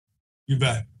You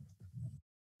bet.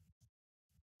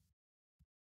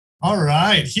 All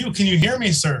right, Hugh, can you hear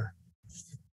me, sir?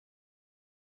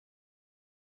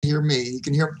 Hear me.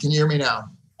 Can you hear me now?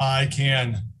 I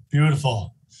can.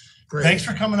 Beautiful. Great. Thanks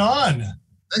for coming on.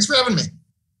 Thanks for having me.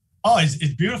 Oh, it's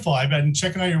beautiful. I've been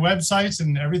checking out your websites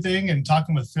and everything and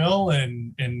talking with Phil,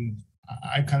 and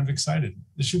I'm kind of excited.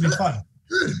 This should be fun.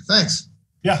 Good. Thanks.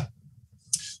 Yeah.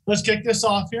 Let's kick this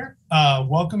off here.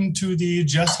 Welcome to the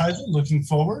Jess Hisel Looking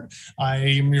Forward. I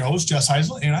am your host, Jess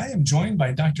Hisel, and I am joined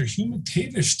by Dr. Hugh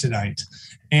McTavish tonight.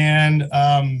 And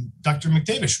Dr.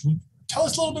 McTavish, tell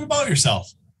us a little bit about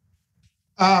yourself.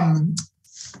 So I'm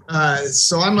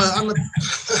a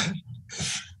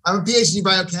I'm a PhD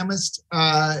biochemist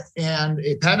and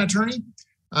a patent attorney,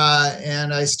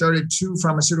 and I started 2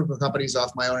 pharmaceutical companies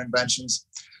off my own inventions.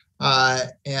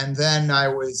 And then I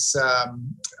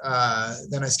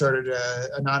started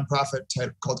a nonprofit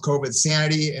called COVID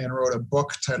Sanity and wrote a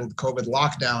book titled COVID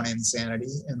Lockdown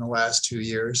Insanity in the last 2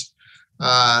 years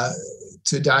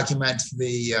to document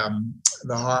the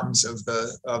harms of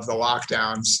the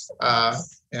lockdowns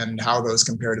and how those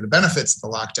compare to the benefits of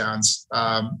the lockdowns.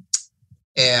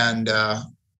 And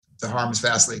the harms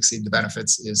vastly exceed the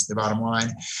benefits is the bottom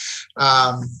line.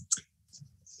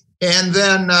 And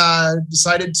then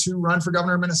decided to run for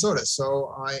governor of Minnesota.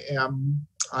 So I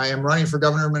am running for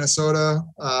governor of Minnesota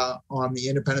on the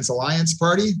Independence Alliance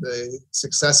Party, the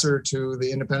successor to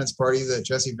the Independence Party that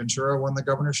Jesse Ventura won the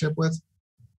governorship with.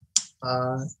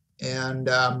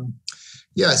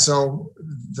 Yeah, so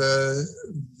the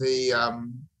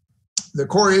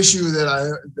core issue that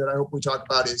I hope we talk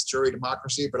about is jury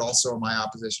democracy, but also my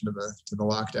opposition to the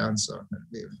lockdown. So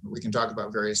we can talk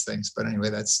about various things, but anyway,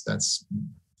 that's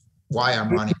why I'm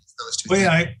running those 2 things.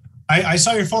 Wait, I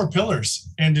saw your 4 pillars,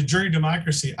 and to jury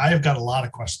democracy, I have got a lot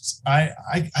of questions. I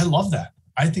love that.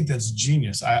 I think that's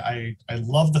genius. I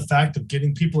love the fact of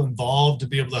getting people involved to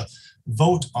be able to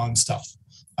vote on stuff.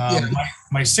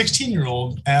 My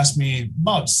 16-year-old asked me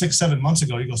about 6-7 months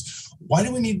ago, he goes, why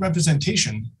do we need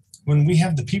representation when we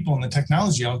have the people and the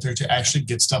technology out there to actually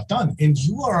get stuff done? And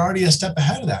you are already a step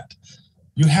ahead of that.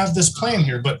 You have this plan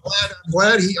here, but I'm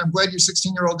glad your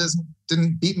 16-year-old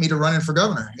didn't beat me to running for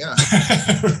governor. Yeah.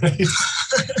 Right.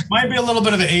 Might be a little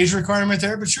bit of an age requirement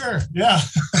there, but sure. Yeah.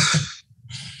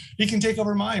 He can take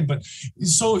over mine. But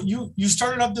so you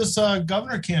started up this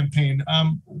governor campaign.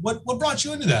 What brought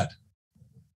you into that?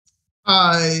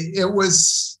 I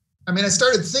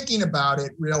started thinking about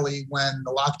it really when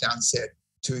the lockdowns hit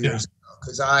 2 years ago,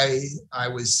 because I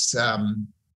was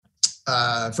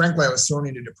frankly, I was thrown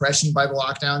into depression by the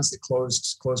lockdowns that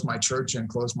closed my church and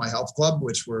closed my health club,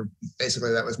 which were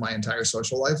basically, that was my entire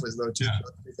social life, was those 2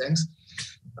 things.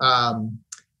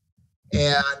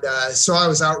 So I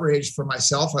was outraged for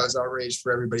myself. I was outraged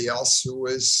for everybody else who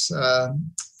was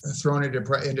thrown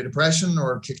into depression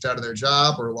or kicked out of their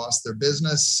job or lost their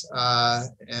business,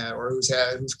 or whose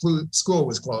school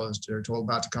was closed or told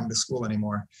not to come to school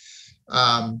anymore.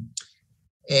 So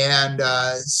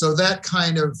that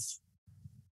kind of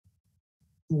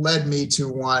led me to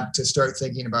want to start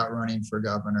thinking about running for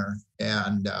governor.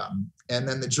 And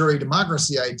then the jury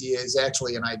democracy idea is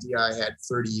actually an idea I had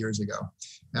 30 years ago.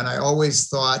 And I always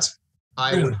thought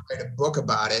I would write a book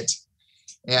about it.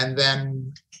 And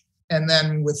then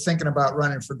with thinking about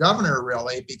running for governor,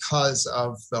 really, because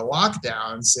of the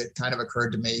lockdowns, it kind of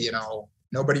occurred to me,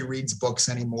 nobody reads books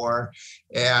anymore.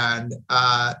 And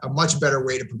a much better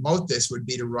way to promote this would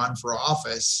be to run for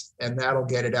office, and that'll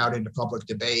get it out into public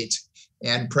debate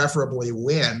and preferably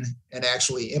win and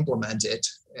actually implement it.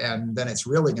 And then it's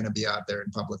really going to be out there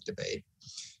in public debate.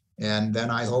 And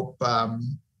then I hope, I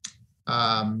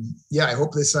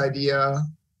hope this idea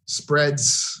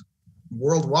spreads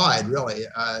worldwide, really,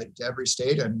 to every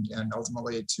state and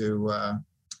ultimately to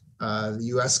the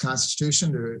U.S.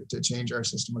 Constitution to change our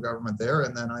system of government there,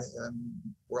 and then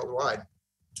worldwide.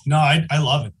 No, I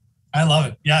love it. I love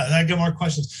it. Yeah, I got more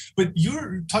questions. But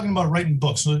you're talking about writing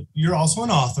books. So you're also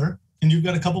an author, and you've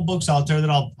got a couple books out there that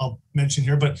I'll mention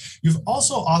here. But you've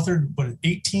also authored,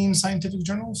 18 scientific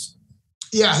journals?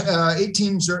 Yeah,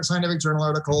 18 scientific journal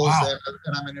articles, wow.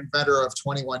 And I'm an inventor of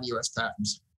 21 U.S.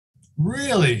 patents.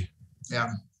 Really?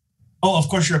 Yeah. Oh, of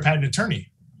course, you're a patent attorney.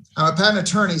 I'm a patent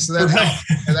attorney, so that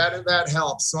helps. that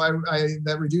helps. So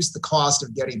that reduced the cost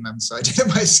of getting them. So I did it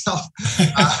myself.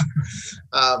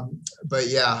 But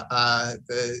yeah,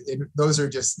 those are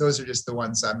just the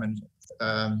ones I'm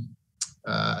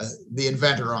the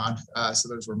inventor on. So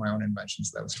those were my own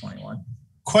inventions. That was 21.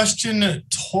 Question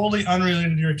totally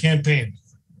unrelated to your campaign.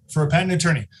 For a patent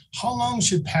attorney, how long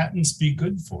should patents be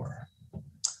good for?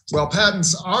 Well,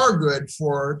 patents are good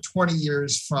for 20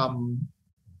 years from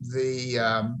the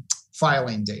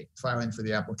filing date, filing for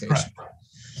the application.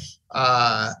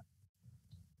 Right.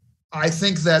 I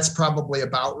think that's probably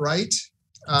about right.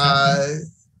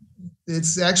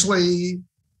 It's actually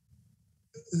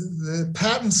the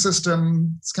patent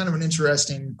system. It's kind of an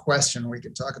interesting question. We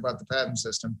could talk about the patent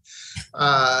system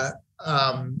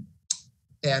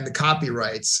and the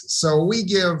copyrights. So we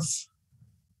give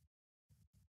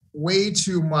way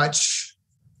too much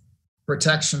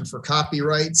protection for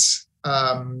copyrights.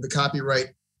 The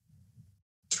copyright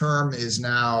term is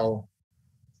now,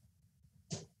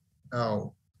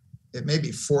 it may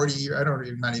be 40 years.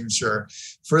 I'm not even sure.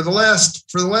 For the last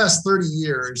 30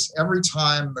 years, every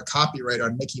time the copyright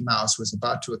on Mickey Mouse was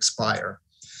about to expire,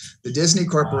 the Disney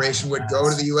Corporation would go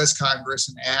to the U.S. Congress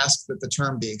and ask that the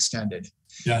term be extended.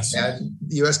 Yes. And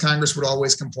the U.S. Congress would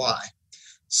always comply.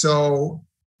 So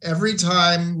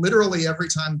literally every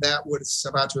time that was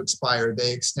about to expire,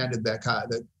 they extended the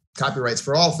copyrights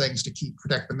for all things to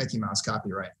protect the Mickey Mouse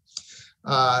copyright.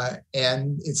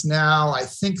 And it's now, I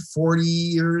think, 40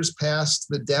 years past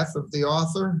the death of the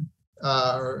author.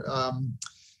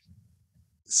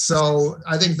 So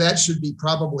I think that should be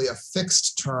probably a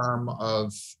fixed term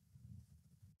of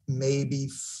maybe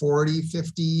 40,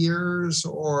 50 years,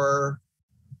 or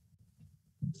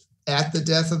at the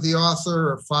death of the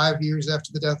author, or 5 years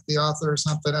after the death of the author, or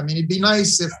something. I mean, it'd be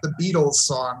nice if the Beatles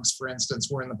songs, for instance,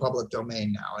 were in the public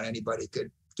domain now and anybody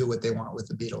could do what they want with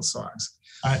the Beatles songs.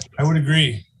 I would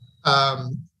agree. I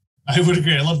would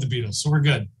agree. I love the Beatles, so we're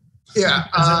good. Yeah.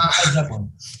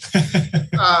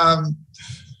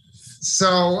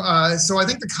 So I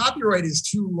think the copyright is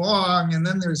too long, and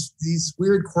then there's these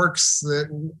weird quirks that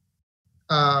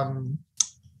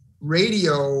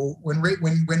radio, when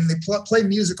they play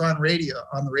music on the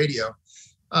radio,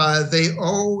 they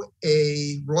owe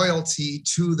a royalty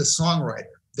to the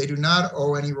songwriter. They do not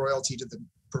owe any royalty to the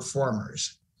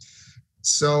performers.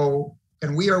 So,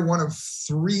 and we are one of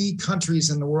 3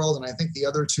 countries in the world, and I think the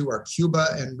other 2 are Cuba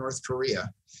and North Korea,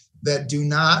 that do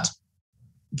not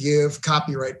give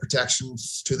copyright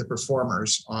protections to the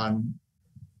performers on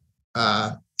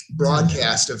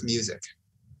broadcast of music.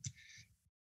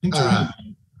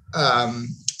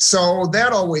 So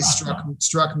that always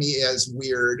struck me as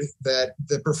weird, that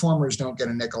the performers don't get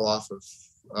a nickel off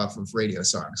of radio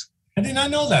songs. I did not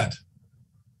know that.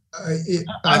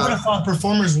 I would have thought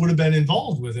performers would have been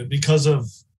involved with it because of,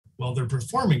 well, they're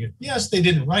performing it. Yes, they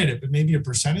didn't write it, but maybe a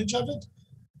percentage of it.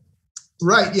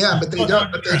 Right. Yeah, but they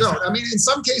don't. I mean, in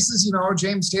some cases,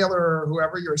 James Taylor or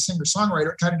whoever, you're a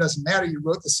singer-songwriter, it kind of doesn't matter. You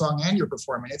wrote the song and you're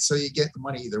performing it, so you get the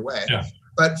money either way. Yeah.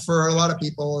 But for a lot of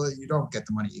people, you don't get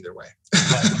the money either way.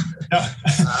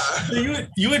 So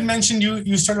you had mentioned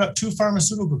you started up 2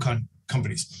 pharmaceutical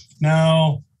companies.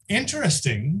 Now,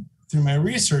 interesting, through my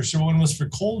research, one was for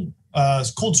cold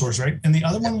sores, right? And the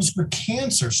other one was for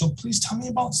cancer. So please tell me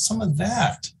about some of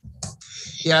that.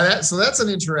 Yeah, so that's an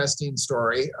interesting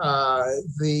story.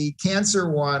 The cancer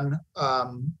one,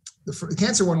 the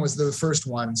cancer one was the first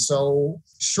one. So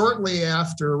shortly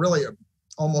after, really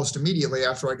almost immediately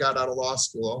after I got out of law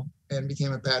school and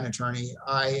became a patent attorney,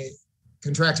 I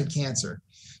contracted cancer.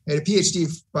 I had a PhD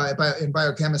in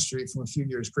biochemistry from a few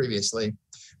years previously,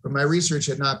 but my research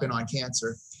had not been on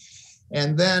cancer.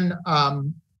 And then,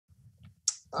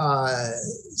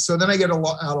 so then I get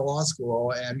out of law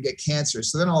school and get cancer.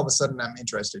 So then all of a sudden I'm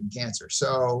interested in cancer.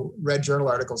 So read journal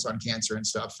articles on cancer and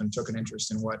stuff, and took an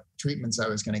interest in what treatments I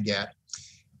was going to get,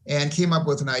 and came up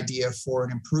with an idea for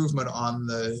an improvement on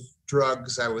the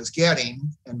drugs I was getting.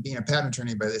 And being a patent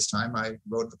attorney by this time, I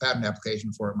wrote the patent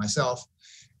application for it myself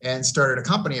and started a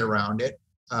company around it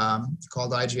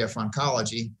called IGF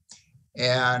Oncology.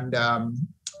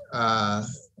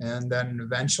 And then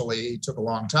eventually, took a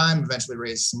long time, eventually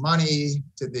raised some money,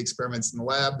 did the experiments in the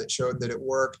lab that showed that it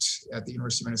worked. At the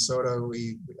University of Minnesota,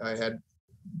 I had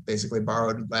basically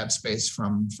borrowed lab space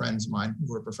from friends of mine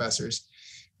who were professors,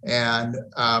 and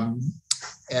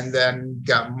then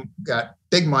got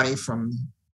big money from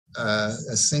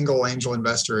a single angel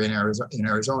investor in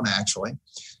Arizona actually,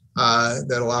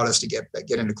 that allowed us to get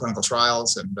into clinical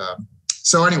trials. And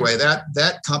so anyway,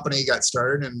 that company got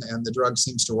started, and the drug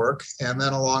seems to work. And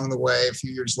then along the way, a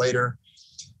few years later,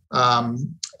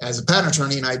 as a patent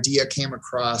attorney, an idea came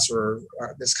across, or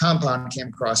this compound came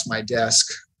across my desk,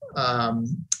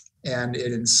 and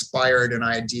it inspired an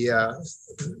idea.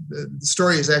 The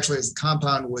story is actually, as the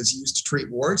compound was used to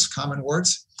treat warts, common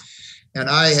warts,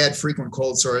 and I had frequent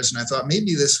cold sores, and I thought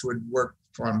maybe this would work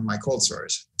on my cold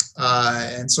sores.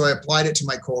 And so I applied it to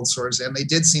my cold sores, and they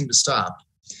did seem to stop.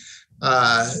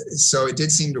 So it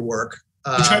did seem to work.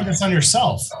 You tried this on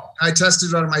yourself? I tested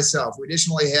it on myself. We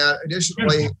additionally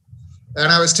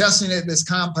And I was testing this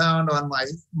compound on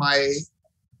my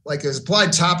like it was applied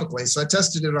topically. So I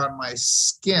tested it on my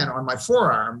skin, on my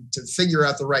forearm to figure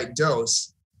out the right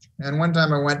dose. And one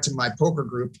time I went to my poker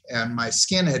group and my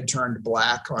skin had turned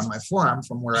black on my forearm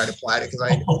from where I'd applied it because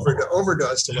I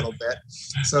overdosed a little bit.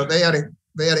 So they got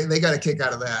a kick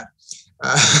out of that.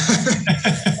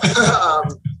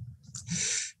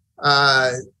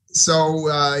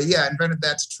 Invented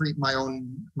that to treat my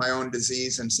own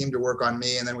disease and seemed to work on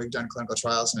me. And then we've done clinical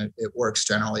trials and it works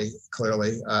generally,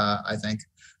 clearly, I think.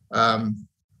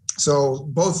 So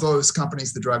both those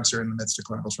companies, the drugs are in the midst of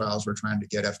clinical trials. We're trying to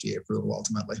get FDA approval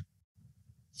ultimately.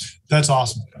 That's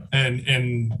awesome.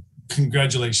 And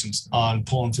congratulations on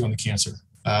pulling through on the cancer.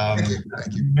 Thank you.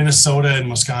 Minnesota and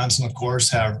Wisconsin, of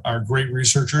course, are great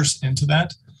researchers into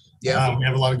that. Yeah. We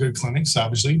have a lot of good clinics,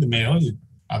 obviously. The Mayo, you're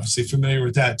obviously familiar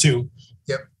with that too.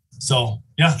 Yep. So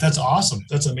yeah, that's awesome.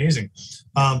 That's amazing.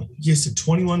 You said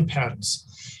 21 patents.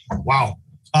 Wow.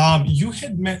 You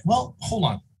had met, well, hold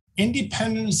on.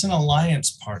 Independence and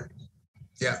Alliance Party.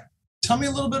 Yeah. Tell me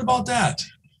a little bit about that.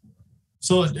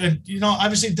 So,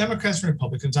 obviously Democrats and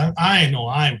Republicans, I know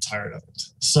I'm tired of it.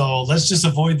 So let's just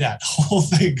avoid that whole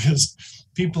thing because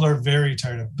people are very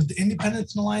tired of it. But the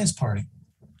Independence and Alliance Party.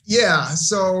 Yeah.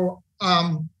 So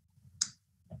I'm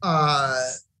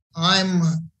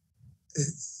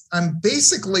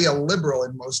basically a liberal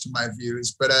in most of my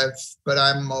views, but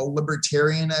I'm a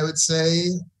libertarian, I would say,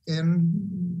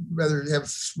 in rather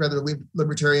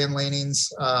libertarian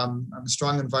leanings. I'm a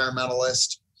strong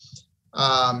environmentalist,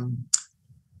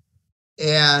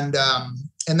 and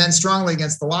then strongly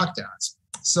against the lockdowns.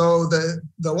 So the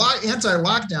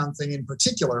anti-lockdown thing in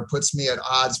particular puts me at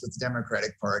odds with the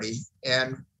Democratic Party,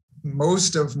 and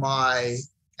most of my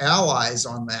allies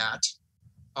on that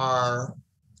are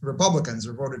Republicans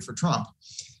or voted for Trump,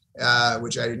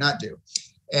 which I did not do.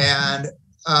 And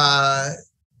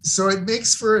so it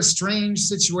makes for a strange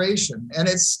situation. And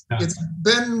it's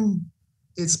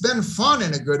been fun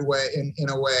in a good way, in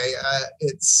a way.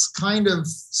 It's kind of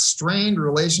strained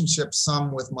relationships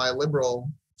some with my liberal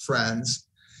friends.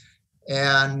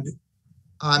 And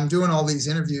I'm doing all these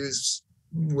interviews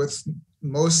with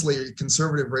mostly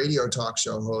conservative radio talk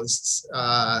show hosts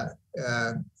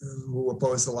who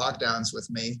oppose the lockdowns with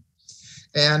me.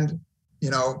 And,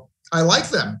 I like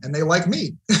them and they like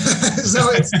me. So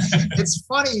it's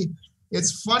funny.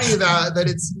 It's funny that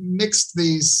it's mixed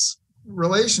these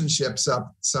relationships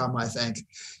up some, I think,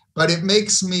 but it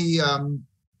makes me,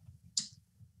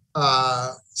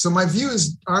 so my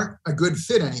views aren't a good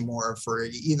fit anymore for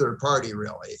either party,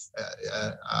 really.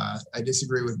 I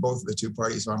disagree with both of the two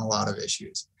parties on a lot of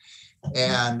issues.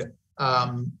 And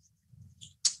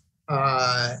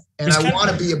I want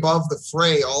to be above the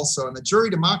fray also. And the jury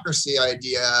democracy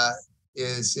idea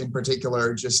is in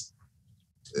particular just,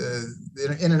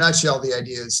 in a nutshell, the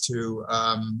idea is to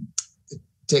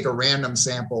take a random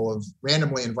sample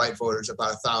randomly invite voters, about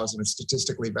 1,000, a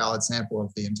statistically valid sample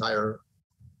of the entire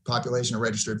population of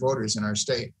registered voters in our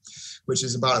state, which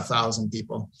is about 1,000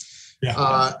 people.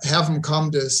 Yeah. Have them come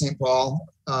to St. Paul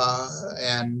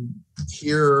and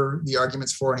hear the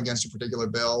arguments for and against a particular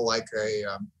bill, like a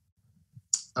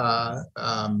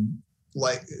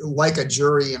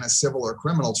jury in a civil or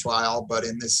criminal trial. But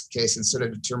in this case, instead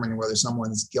of determining whether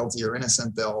someone's guilty or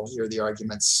innocent, they'll hear the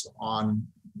arguments on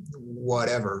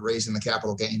whatever, raising the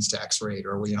capital gains tax rate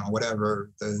or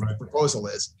whatever the proposal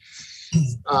is.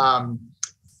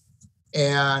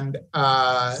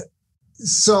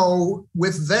 So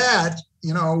with that,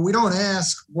 we don't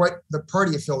ask what the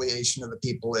party affiliation of the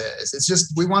people is. It's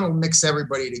just we want to mix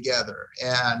everybody together,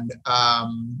 and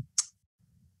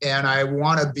I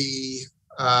want to be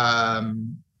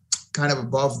kind of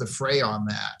above the fray on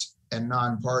that and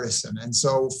nonpartisan. And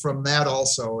so from that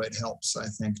also, it helps, I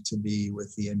think, to be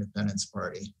with the Independence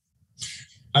Party.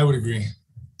 I would agree.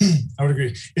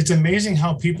 It's amazing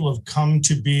how people have come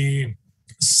to be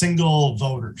single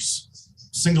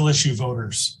issue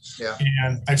voters. Yeah.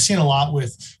 And I've seen a lot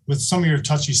with some of your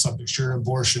touchy subjects, your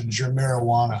abortions, your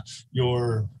marijuana,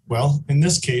 in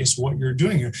this case, what you're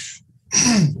doing here.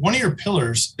 One of your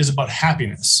pillars is about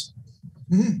happiness.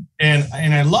 Mm-hmm.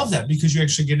 And I love that because you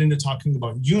actually get into talking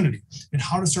about unity and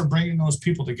how to start bringing those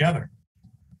people together.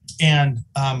 And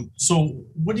so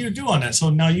what do you do on that? So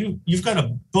now you've got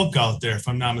a book out there, if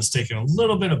I'm not mistaken, a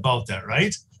little bit about that,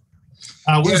 right?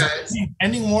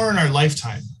 Ending War in Our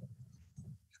Lifetime.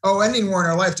 Oh, Ending War in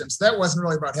Our Lifetime. So that wasn't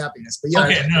really about happiness, but yeah.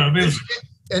 Okay,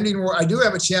 Ending War. I do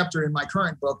have a chapter in my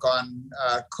current book on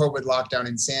COVID lockdown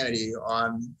insanity.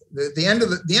 On the end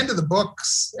of the book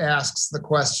asks the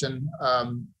question,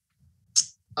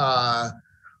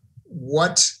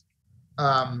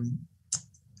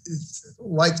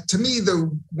 like, to me,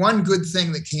 the one good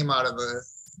thing that came out of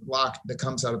that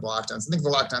comes out of the lockdowns, I think the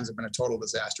lockdowns have been a total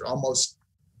disaster. Almost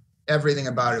everything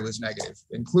about it was negative,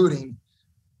 including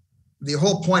the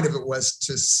whole point of it was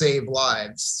to save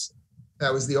lives.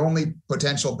 That was the only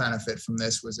potential benefit from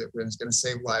this, was it was going to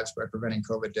save lives by preventing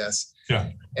COVID deaths.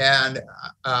 Yeah. And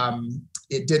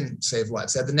it didn't save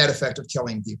lives. It had the net effect of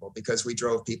killing people because we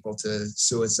drove people to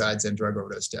suicides and drug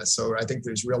overdose deaths. So I think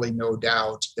there's really no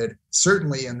doubt that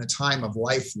certainly in the time of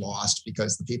life lost,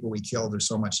 because the people we killed are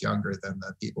so much younger than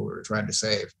the people we were trying to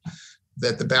save,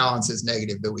 that the balance is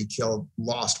negative, that we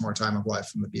lost more time of life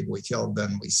from the people we killed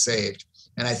than we saved.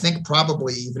 And I think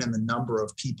probably even in the number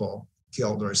of people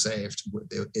killed or saved,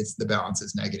 the balance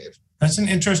is negative. That's an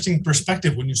interesting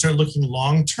perspective when you start looking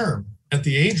long term at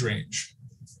the age range.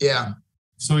 Yeah.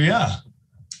 So yeah.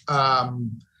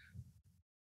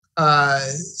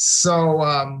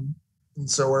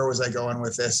 So where was I going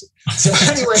with this? So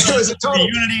anyway, it was a total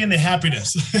the unity and the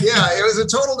happiness. Yeah, it was a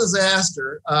total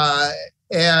disaster.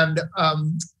 And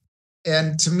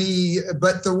to me,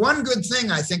 but the one good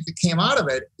thing I think that came out of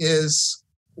it is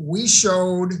we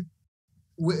showed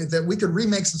that we could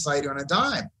remake society on a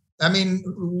dime. I mean,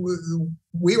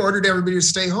 we ordered everybody to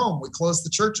stay home. We closed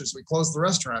the churches. We closed the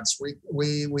restaurants. We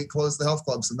closed the health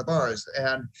clubs and the bars,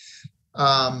 and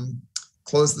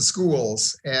closed the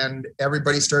schools. And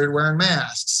everybody started wearing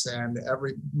masks, and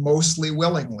mostly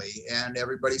willingly. And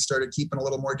everybody started keeping a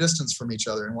little more distance from each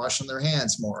other and washing their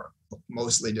hands more,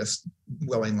 mostly just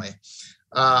willingly.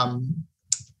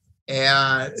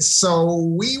 And so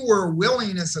we were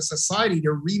willing as a society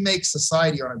to remake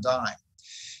society on a dime.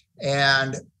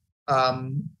 And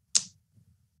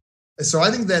so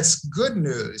I think that's good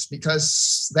news,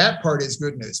 because that part is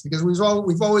good news, because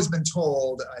we've always been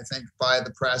told, I think, by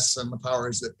the press and the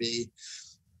powers that be,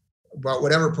 about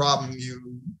whatever problem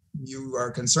you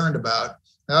are concerned about.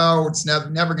 Oh, it's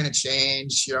never going to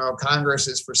change. You know, Congress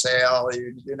is for sale.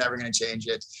 You're never going to change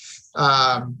it.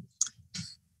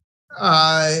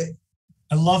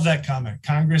 I love that comment.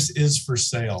 Congress is for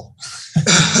sale.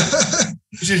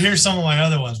 You should hear some of my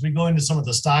other ones. We go into some of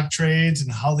the stock trades and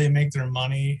how they make their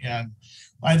money. And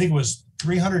I think it was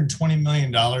 $320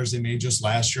 million they made just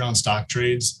last year on stock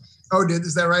trades. Oh,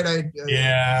 is that right?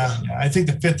 Yeah. I think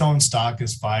the fifth owned stock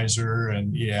is Pfizer.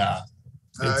 And yeah.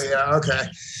 Yeah. Okay.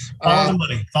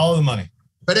 Follow the money.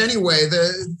 But anyway,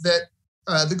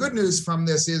 the good news from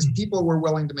this is people were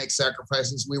willing to make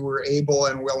sacrifices. We were able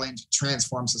and willing to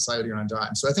transform society on a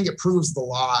dime. So I think it proves the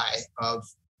lie of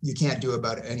you can't do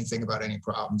anything about any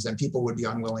problems, and people would be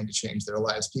unwilling to change their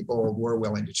lives. People were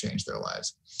willing to change their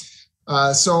lives.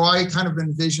 So I kind of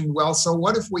envisioned, well, so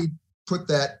what if we put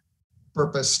that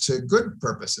purpose to good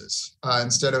purposes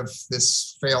instead of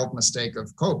this failed mistake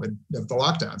of COVID, of the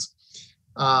lockdowns?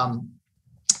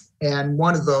 And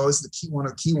one of those, the key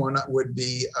one would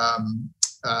be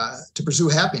to pursue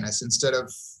happiness instead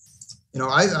of,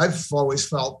 I've always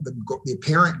felt the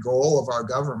apparent goal of our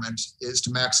government is to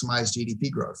maximize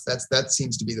GDP growth. That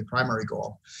seems to be the primary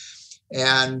goal.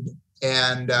 And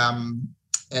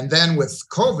then with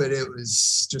COVID, it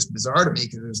was just bizarre to me,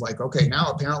 because it was like, okay,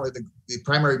 now apparently the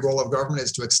primary goal of government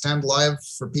is to extend life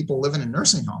for people living in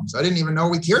nursing homes. I didn't even know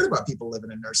we cared about people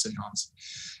living in nursing homes.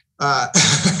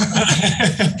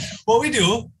 Well, we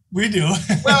do.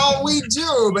 Well, we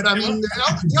do, but I mean,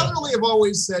 the elderly have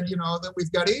always said, that we've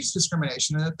got age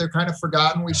discrimination, and that they're kind of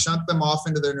forgotten. We shunt them off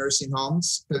into their nursing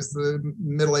homes because the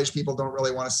middle-aged people don't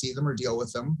really want to see them or deal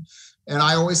with them. And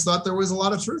I always thought there was a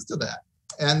lot of truth to that.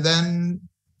 And then,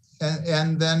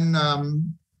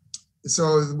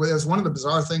 so it was one of the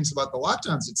bizarre things about the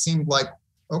lockdowns. It seemed like,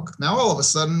 now all of a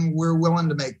sudden we're willing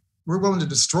to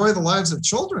destroy the lives of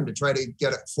children to try to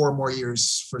get 4 more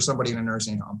years for somebody in a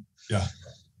nursing home. Yeah.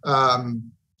 But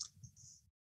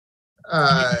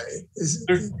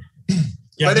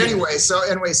anyway, so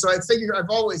I figure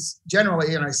I've always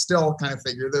generally, and I still kind of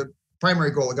figure, the primary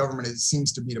goal of government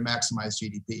seems to be to maximize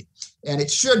GDP, and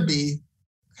it should be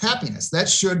happiness. That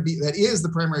is the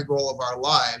primary goal of our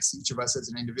lives, each of us as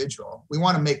an individual. We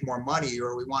want to make more money,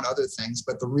 or we want other things,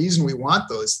 but the reason we want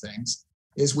those things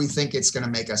is we think it's going to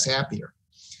make us happier.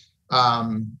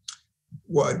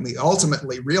 What we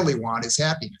ultimately really want is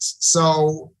happiness.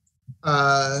 So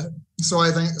I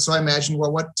imagine,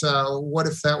 well, what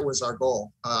if that was our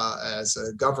goal as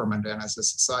a government and as a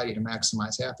society, to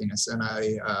maximize happiness? And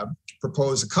I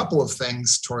propose a couple of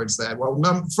things towards that. Well,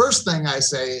 first thing I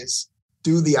say is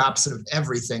do the opposite of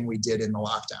everything we did in the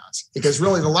lockdowns, because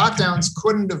really the lockdowns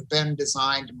couldn't have been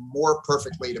designed more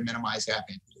perfectly to minimize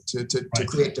happiness. to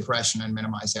create depression and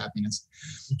minimize happiness.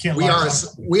 We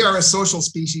are a social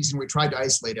species, and we tried to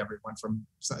isolate everyone from,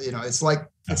 it's like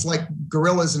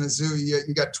gorillas in a zoo.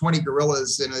 You got 20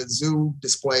 gorillas in a zoo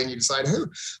display, and you decide,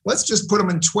 let's just put them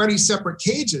in 20 separate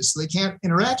cages so they can't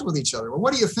interact with each other. Well,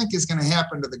 what do you think is going to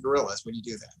happen to the gorillas when you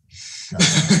do that?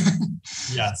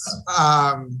 Yes.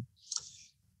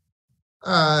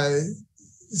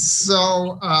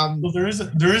 So there is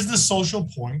the social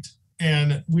point,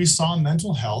 and we saw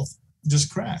mental health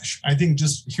just crash. I think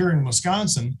just here in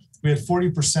Wisconsin, we had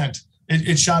 40%.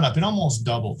 It shot up. It almost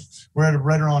doubled. We're at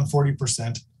right around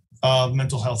 40% of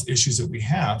mental health issues that we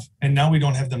have, and now we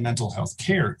don't have the mental health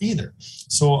care either.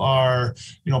 So our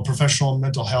professional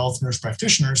mental health nurse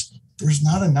practitioners, there's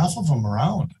not enough of them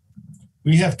around.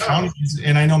 We have counties,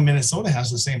 and I know Minnesota has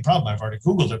the same problem. I've already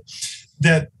Googled it,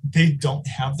 that they don't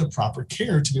have the proper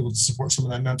care to be able to support some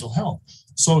of that mental health.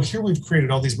 So here we've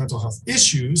created all these mental health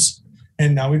issues,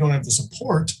 and now we don't have the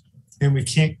support, and we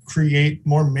can't create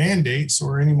more mandates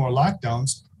or any more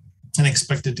lockdowns and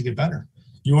expect it to get better.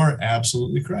 You are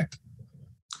absolutely correct.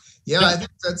 Yeah, I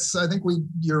think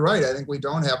you're right. I think we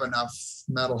don't have enough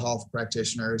mental health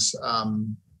practitioners.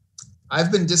 I've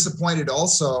been disappointed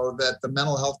also that the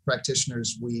mental health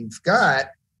practitioners we've got,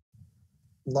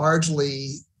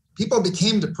 largely people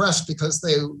became depressed because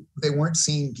they weren't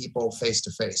seeing people face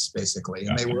to face, basically,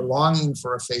 and they were longing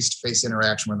for a face-to-face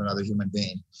interaction with another human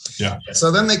being. Yeah.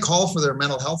 So then they call for their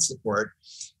mental health support,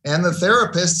 and the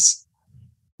therapists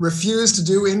refuse to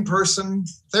do in-person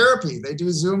therapy. They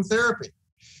do Zoom therapy.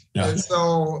 Yeah. And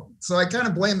so I kind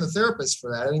of blame the therapists for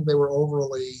that. I think they were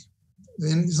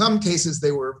in some cases,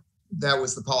 that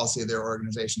was the policy of their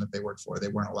organization that they worked for. They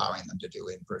weren't allowing them to do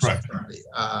in-person therapy.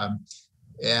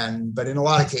 But in a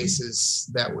lot of cases,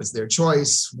 that was their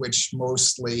choice, which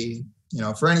mostly,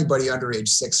 for anybody under age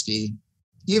 60,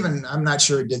 even I'm not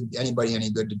sure it did anybody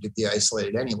any good to be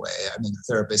isolated anyway. I mean, the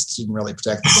therapists didn't really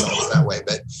protect themselves that way,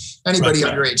 but anybody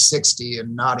under age 60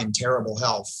 and not in terrible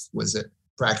health was at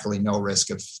practically no risk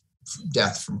of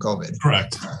death from COVID.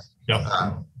 Correct. Yep.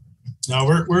 No,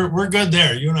 we're good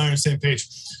there. You and I are on the same page.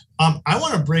 I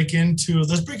want to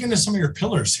let's break into some of your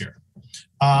pillars here.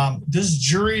 This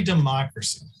jury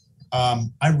democracy,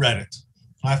 I read it.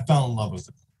 I fell in love with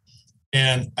it.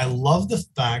 And I love the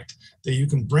fact that you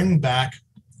can bring back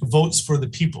votes for the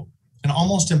people and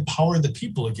almost empower the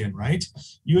people again, right?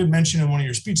 You had mentioned in one of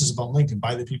your speeches about Lincoln,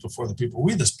 by the people, for the people,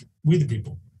 we the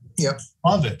people. Yep.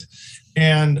 Love it.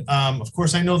 And of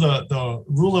course, I know the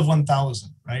rule of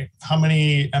 1,000, right? How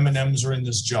many M&Ms are in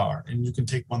this jar? And you can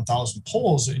take 1,000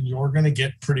 polls and you're going to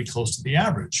get pretty close to the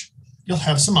average. You'll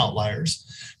have some outliers,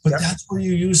 but that's where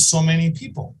you use so many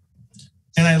people.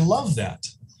 And I love that.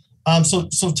 So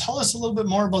tell us a little bit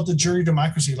more about the jury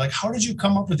democracy. Like, how did you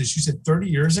come up with this? You said 30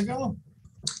 years ago?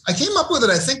 I came up with it,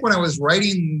 I think, when I was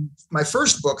writing my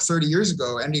first book 30 years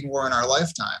ago, Ending War in Our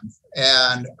Lifetime.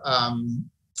 And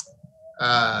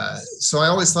so I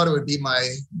always thought it would be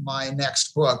my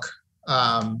next book.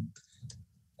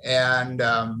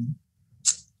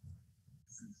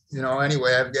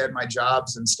 Anyway, I've got my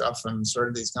jobs and stuff and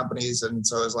started these companies. And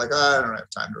so I was like, I don't have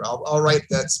time I'll write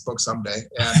that book someday.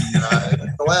 And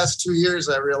the last 2 years,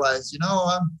 I realized,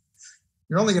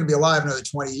 you're only going to be alive another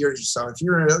 20 years or so. If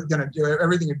you're going to do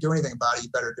everything or do anything about it, you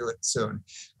better do it soon.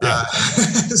 Yeah.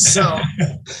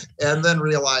 And then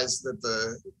realized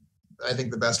that I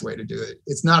think the best way to do it,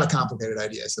 it's not a complicated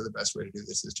idea. So the best way to do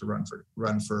this is to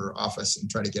run for office and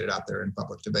try to get it out there in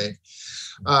public debate.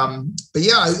 But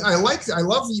yeah, I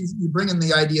love you bring in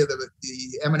the idea that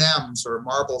the M&Ms or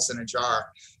marbles in a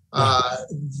jar.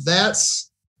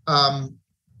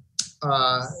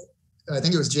 I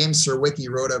think it was James Surowiecki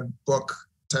wrote a book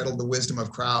titled The Wisdom of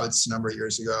Crowds a number of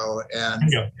years ago.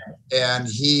 And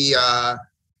he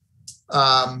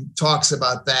talks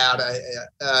about that.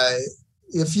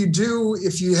 If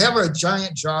you have a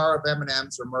giant jar of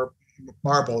M&Ms or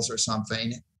marbles or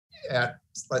something at,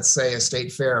 let's say, a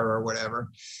state fair or whatever,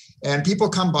 and people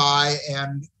come by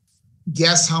and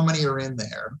guess how many are in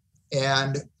there,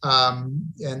 and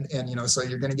so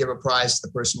you're going to give a prize to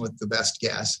the person with the best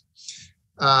guess.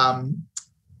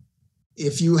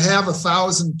 If you have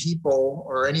 1,000 people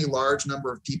or any large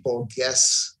number of people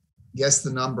guess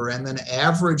the number and then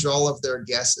average all of their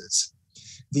guesses,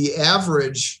 the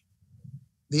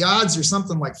odds are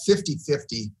something like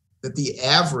 50-50 that the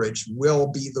average will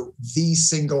be the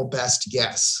single best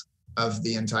guess of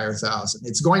the entire 1,000.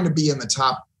 It's going to be in the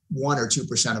top 1 or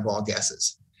 2% of all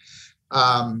guesses.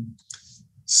 And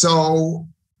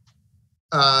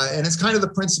it's kind of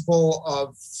the principle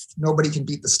of nobody can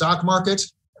beat the stock market.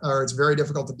 or it's very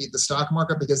difficult to beat the stock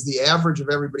market because the average of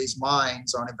everybody's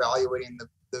minds on evaluating the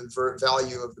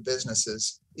value of the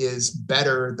businesses is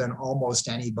better than almost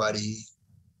anybody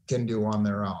can do on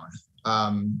their own.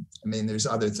 I mean, there's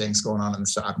other things going on in the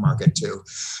stock market too,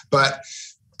 but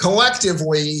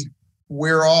collectively,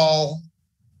 we're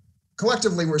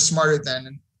smarter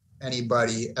than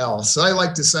anybody else. So I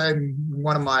like to say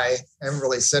I haven't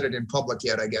really said it in public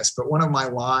yet, I guess, but one of my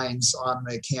lines on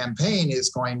the campaign is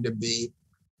going to be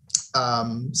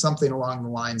something along the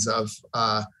lines of,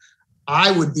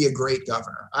 I would be a great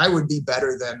governor. I would be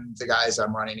better than the guys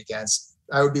I'm running against.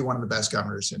 I would be one of the best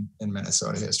governors in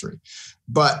Minnesota history.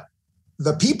 But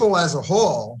the people as a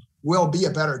whole will be a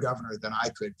better governor than I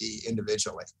could be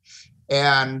individually.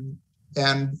 And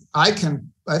I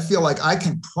feel like I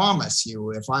can promise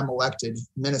you, if I'm elected,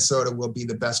 Minnesota will be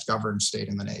the best governed state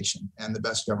in the nation and the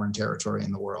best governed territory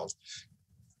in the world.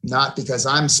 Not because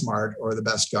I'm smart or the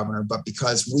best governor, but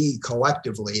because we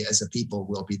collectively as a people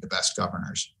will be the best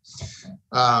governors.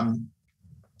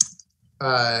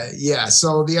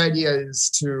 So the idea is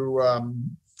to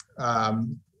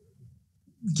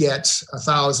get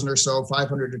 1,000 or so,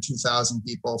 500 to 2,000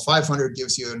 people. 500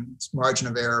 gives you a margin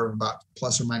of error of about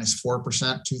plus or minus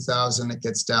 4%. 2,000, it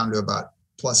gets down to about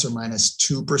plus or minus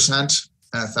 2%.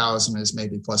 And 1,000 is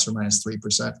maybe plus or minus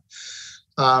 3%.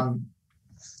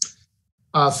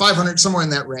 500, somewhere in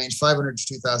that range, 500 to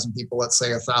 2,000 people, let's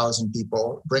say 1,000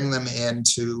 people, bring them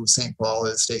into St. Paul,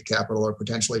 the state capital, or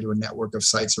potentially to a network of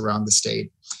sites around the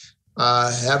state.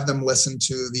 Have them listen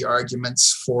to the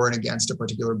arguments for and against a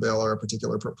particular bill or a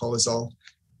particular proposal,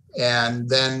 and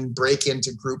then break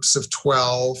into groups of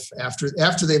 12 after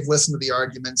they've listened to the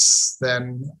arguments.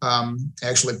 Then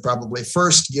actually probably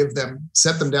first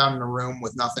set them down in a room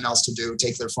with nothing else to do,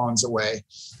 take their phones away,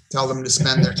 tell them to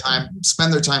spend their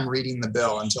time reading the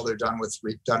bill until they're done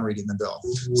reading the bill.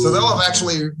 So they'll have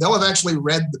actually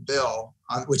read the bill,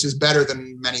 which is better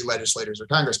than many legislators or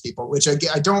Congress people, which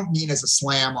I don't mean as a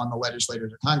slam on the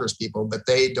legislators or Congress people, but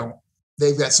they've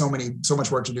got so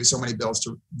much work to do, so many bills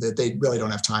that they really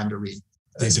don't have time to read.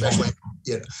 Especially,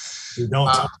 you don't.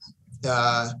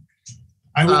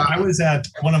 I was at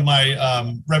one of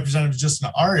my representatives just in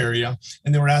our area,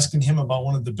 and they were asking him about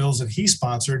one of the bills that he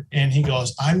sponsored, and he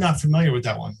goes, "I'm not familiar with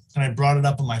that one." And I brought it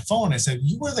up on my phone. I said,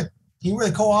 "You were the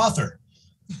co-author.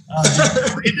 Did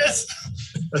you read this?"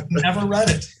 Never read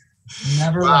it.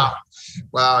 Never read it.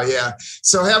 Wow, yeah.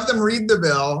 So have them read the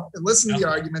bill, listen to the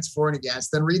arguments for and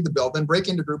against, then read the bill, then break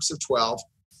into groups of 12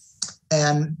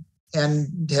 and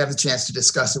have the chance to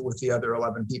discuss it with the other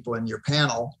 11 people in your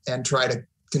panel and try to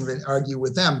argue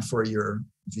with them for your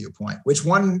viewpoint. Which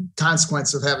one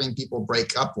consequence of having people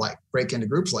break into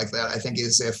groups like that, I think,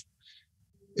 is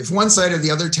if one side or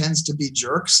the other tends to be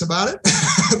jerks about it,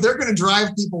 they're going to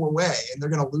drive people away and they're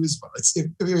going to lose votes.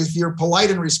 If you're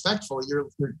polite and respectful,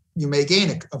 you may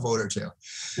gain a vote or two.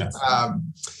 Yes.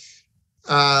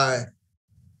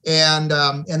 And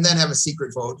then have a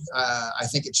secret vote. I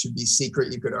think it should be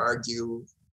secret. You could argue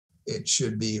it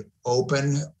should be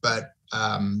open, but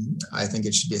I think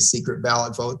it should be a secret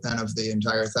ballot vote then of the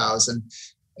entire 1,000.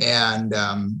 And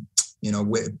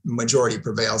majority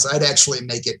prevails. I'd actually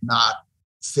make it not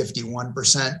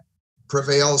 51%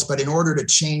 prevails, but in order to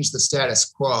change the status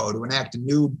quo, to enact a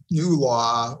new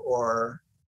law or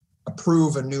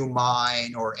approve a new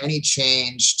mine or any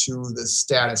change to the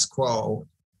status quo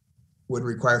would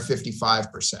require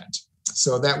 55%.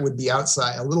 So that would be at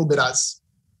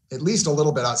least a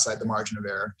little bit outside the margin of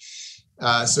error.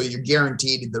 So you're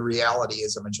guaranteed the reality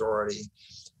is a majority,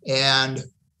 and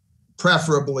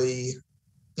probably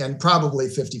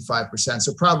 55%.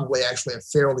 So probably actually a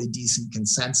fairly decent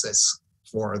consensus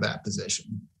for that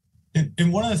position.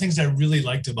 And one of the things I really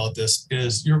liked about this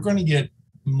is you're going to get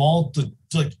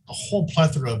a whole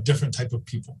plethora of different type of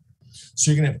people. So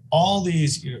you're going to have all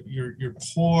these, you're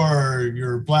poor,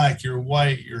 you're Black, you're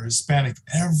white, you're Hispanic,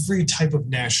 every type of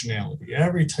nationality,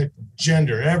 every type of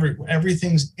gender,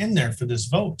 everything's in there for this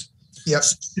vote. Yep.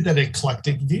 So that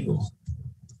eclectic view.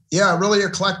 Yeah, really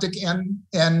eclectic.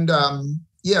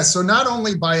 So not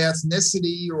only by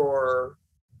ethnicity or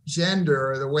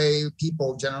gender, or the way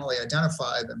people generally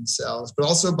identify themselves, but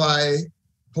also by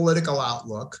political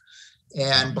outlook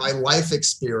and by life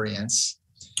experience,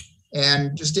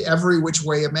 and just every which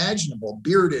way imaginable.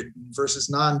 Bearded versus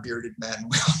non-bearded men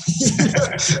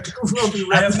will be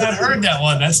I have not heard that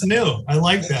one. That's new. I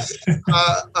like that.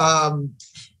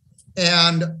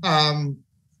 And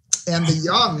the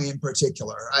young in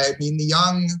particular. I mean, the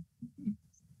young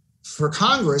for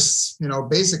Congress,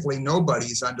 basically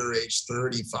nobody's under age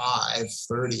 35,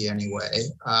 30 anyway,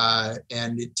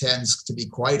 and it tends to be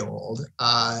quite old.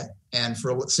 And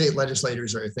for state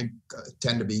legislators, I think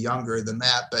tend to be younger than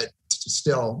that, but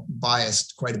still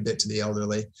biased quite a bit to the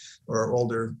elderly or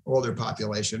older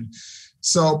population.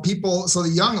 So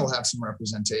the young will have some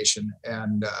representation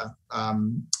and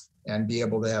be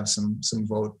able to have some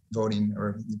voting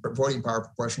power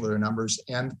proportional to their numbers,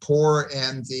 and poor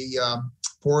and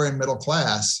middle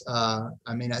class.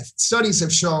 Studies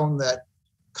have shown that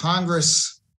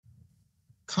Congress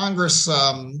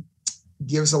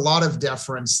gives a lot of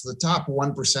deference. The top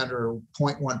 1% or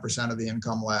 0.1% of the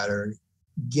income ladder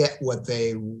get what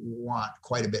they want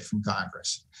quite a bit from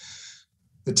Congress.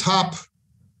 The top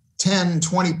 10,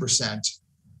 20%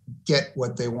 get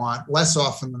what they want less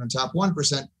often than the top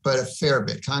 1%, but a fair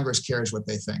bit. Congress cares what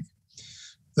they think.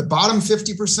 The bottom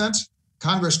 50%,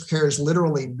 Congress cares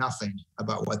literally nothing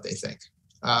about what they think.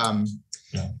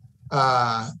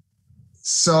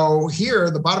 So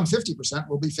here, the bottom 50%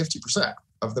 will be 50%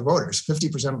 of the voters,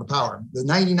 50% of the power. The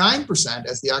 99%,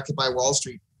 as the Occupy Wall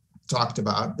Street talked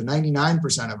about, the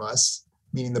 99% of us,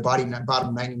 meaning the bottom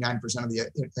 99% of the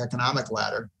economic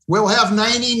ladder, will have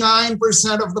 99%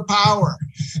 of the power.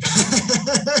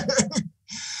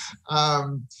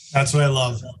 That's what I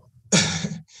love.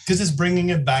 Because it's bringing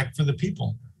it back for the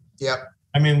people. Yep.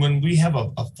 I mean, when we have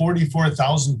a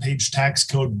 44,000-page tax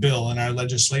code bill in our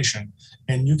legislation,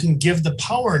 and you can give the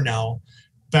power now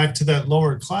back to that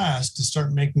lower class to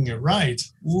start making it right,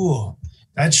 ooh,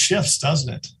 that shifts,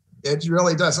 doesn't it? It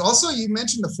really does. Also, you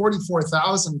mentioned the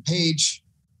 44,000-page.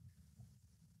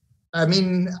 I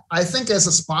mean, I think as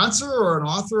a sponsor or an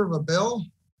author of a bill,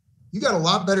 you got a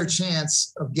lot better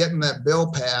chance of getting that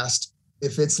bill passed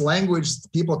if it's language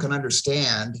people can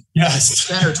understand. Yes.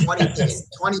 10 or 20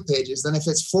 pages than if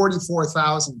it's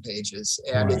 44,000 pages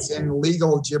and right. It's in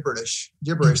legal gibberish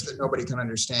that nobody can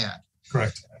understand.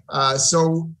 Correct.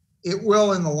 So it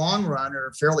will, in the long run,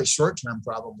 or fairly short term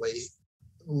probably,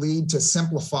 lead to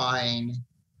simplifying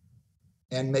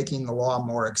and making the law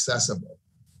more accessible,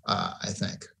 I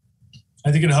think.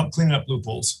 I think it'll help clean up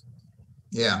loopholes.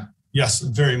 Yeah. Yes,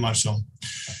 very much so.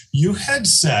 You had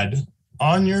said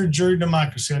on your jury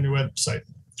democracy on your website,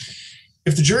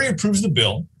 if the jury approves the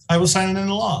bill, I will sign it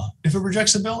into law. If it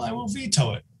rejects the bill, I will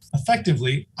veto it.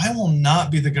 Effectively, I will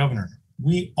not be the governor.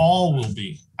 We all will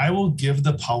be. I will give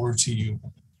the power to you.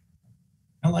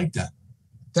 I like that.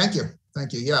 Thank you.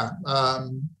 Yeah.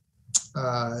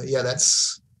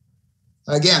 That's,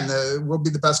 again, we'll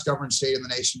be the best governed state in the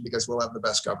nation because we'll have the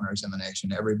best governors in the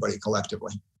nation, everybody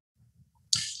collectively.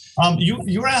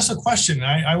 You were asked a question,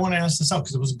 and I want to ask this out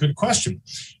because it was a good question.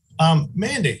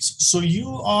 Mandates. So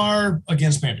you are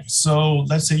against mandates. So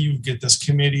let's say you get this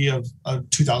committee of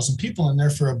 2,000 people in there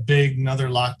for another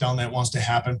lockdown that wants to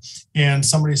happen. And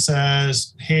somebody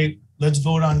says, hey, let's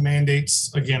vote on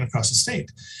mandates again across the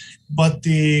state. But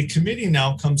the committee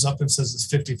now comes up and says it's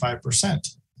 55%.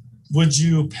 Would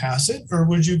you pass it or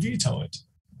would you veto it?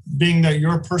 Being that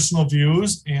your personal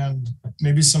views and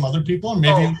maybe some other people, and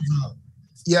maybe.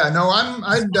 If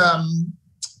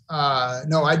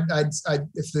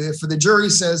the jury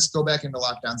says go back into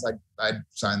lockdowns, I'd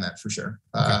sign that for sure.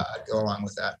 Okay. I'd go along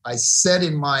with that. I said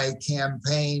in my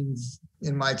campaign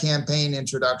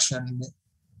introduction,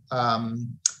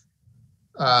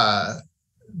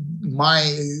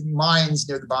 mine's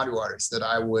near the boundary waters, that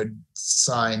I would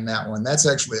sign that one. That's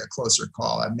actually a closer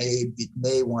call. I may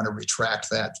want to retract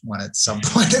that one at some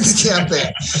point in the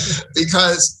campaign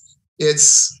because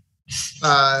it's.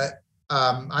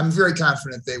 I'm very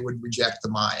confident they would reject the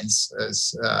mines,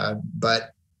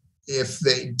 but if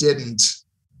they didn't,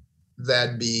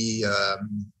 that'd be I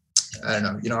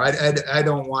don't know. I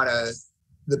don't want to.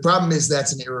 The problem is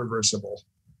that's an irreversible.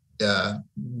 The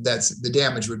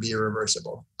damage would be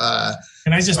irreversible.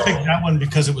 And I just picked that one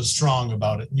because it was strong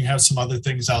about it. And you have some other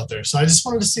things out there, so I just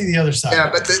wanted to see the other side. Yeah,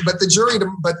 but the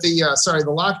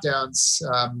lockdowns.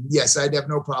 Yes, I'd have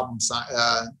no problem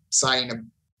signing a.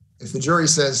 If the jury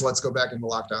says, let's go back into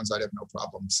lockdowns, I'd have no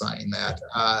problem signing that.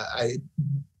 I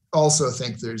also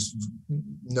think there's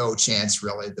no chance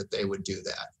really that they would do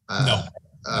that. No.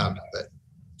 But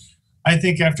I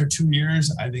think after 2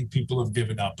 years, I think people have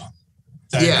given up.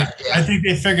 I think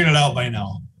they figured it out by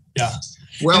now. Yeah.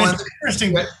 Well, and it's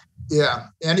interesting. Yeah.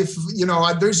 And if,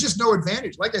 there's just no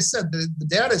advantage. Like I said, the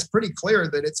data is pretty clear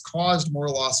that it's caused more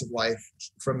loss of life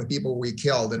from the people we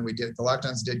killed, and the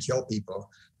lockdowns did kill people,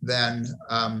 than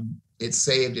it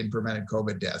saved and prevented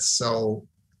COVID deaths. So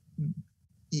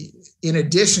in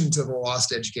addition to the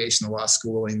lost education, the lost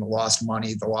schooling, the lost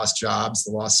money, the lost jobs, the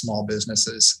lost small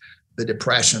businesses, the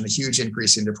depression, the huge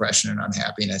increase in depression and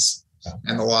unhappiness,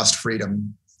 and the lost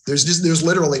freedom. There's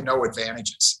literally no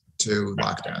advantages to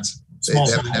lockdowns.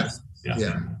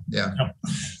 Yeah.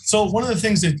 So one of the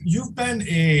things that you've been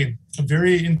a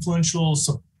very influential,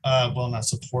 well, not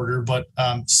supporter, but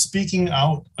speaking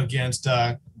out against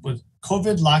with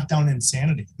COVID lockdown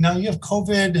insanity. Now you have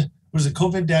COVID, was it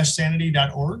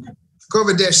covid-sanity.org?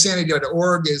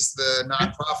 COVID-sanity.org is the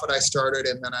nonprofit I started,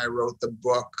 and then I wrote the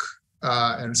book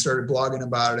and started blogging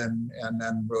about it, and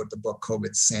then wrote the book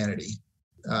COVID Sanity.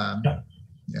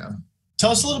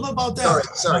 Tell us a little bit about that.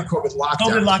 Sorry, COVID Lockdown.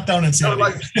 COVID Lockdown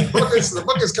Insanity. The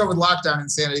book is COVID Lockdown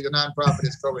Insanity. The nonprofit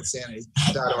is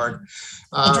COVIDsanity.org.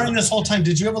 During this whole time,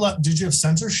 did you have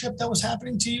censorship that was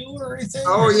happening to you or anything?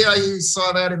 Oh yeah, you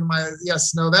saw that in my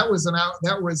that was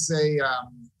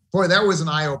an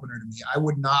eye opener to me. I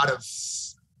would not have.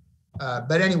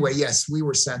 But anyway, yes, we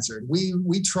were censored.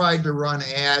 We tried to run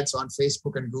ads on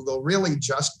Facebook and Google, really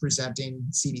just presenting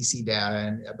CDC data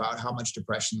and about how much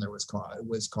depression there was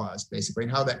caused, basically,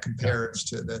 and how that compares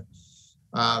to the,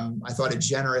 I thought,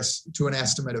 to an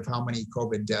estimate of how many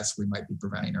COVID deaths we might be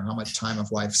preventing or how much time of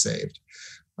life saved.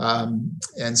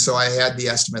 And so I had the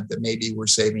estimate that maybe we're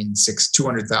saving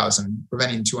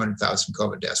preventing 200,000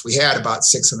 COVID deaths. We had about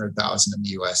 600,000 in the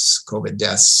US COVID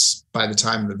deaths by the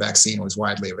time the vaccine was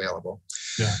widely available.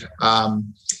 So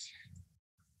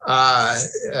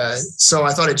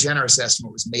I thought a generous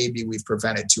estimate was maybe we've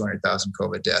prevented 200,000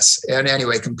 COVID deaths. And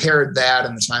anyway, compared that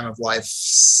and the time of life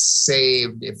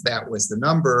saved, if that was the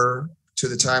number, to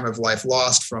the time of life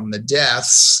lost from the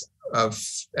deaths of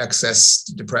excess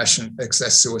depression,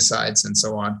 excess suicides, and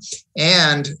so on,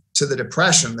 and to the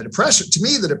depression. To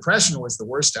me, the depression was the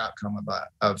worst outcome of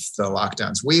the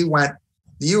lockdowns. The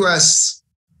U.S.,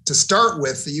 to start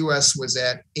with, the U.S. was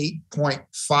at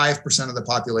 8.5% of the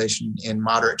population in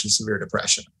moderate to severe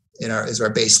depression is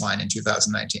our baseline in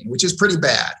 2019, which is pretty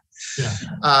bad.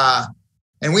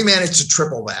 And we managed to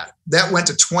triple that. That went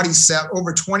to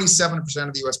over 27%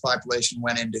 of the US population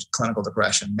went into clinical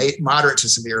depression, moderate to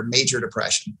severe, major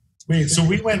depression. Wait, so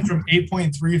we went from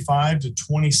 8.35 to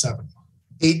 27.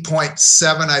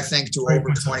 8.7, I think, to over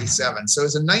 27. So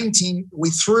it's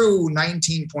we threw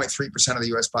 19.3% of the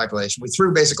US population. We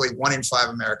threw basically 1 in 5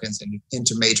 Americans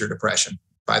into major depression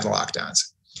by the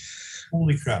lockdowns.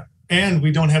 Holy crap. And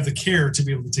we don't have the care to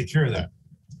be able to take care of that.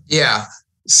 Yeah.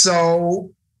 So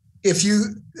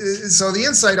the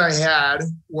insight I had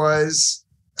was,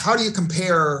 how do you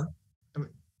compare?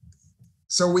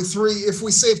 So if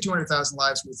we saved 200,000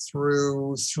 lives, we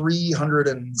threw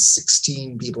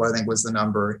 316 people, I think was the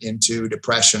number, into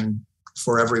depression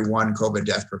for every 1 COVID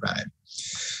death prevented.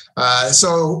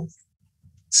 So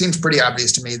seems pretty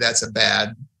obvious to me that's a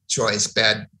bad choice,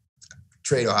 bad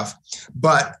trade-off.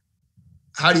 But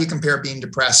how do you compare being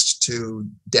depressed to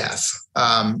death?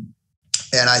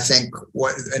 And I think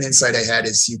what an insight I had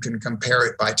is you can compare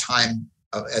it by time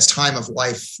of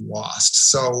life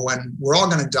lost. So when we're all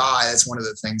going to die, that's one of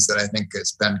the things that I think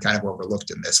has been kind of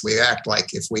overlooked in this. We act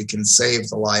like if we can save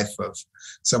the life of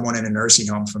someone in a nursing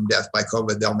home from death by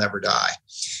COVID, they'll never die.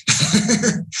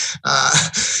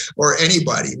 Or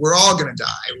anybody. We're all going to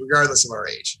die, regardless of our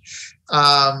age.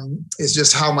 It's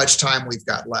just how much time we've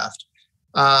got left.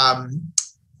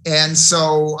 And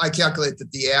so I calculate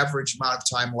that the average amount of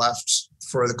time left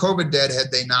for the COVID dead, had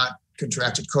they not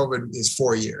contracted COVID, is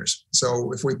 4 years.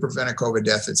 So if we prevent a COVID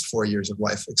death, it's 4 years of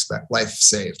life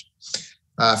saved,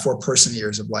 4 person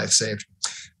years of life saved.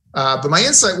 But my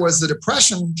insight was the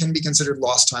depression can be considered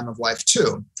lost time of life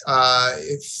too.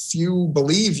 If you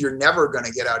believe you're never going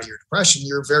to get out of your depression,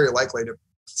 you're very likely to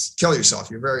kill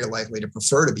yourself. You're very likely to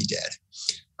prefer to be dead.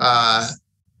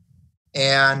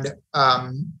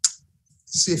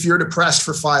 If you're depressed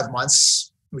for 5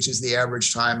 months, which is the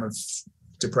average time of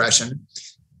depression,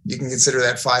 you can consider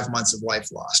that 5 months of life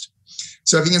lost.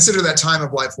 So if you consider that time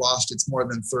of life lost, it's more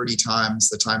than 30 times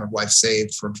the time of life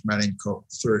saved from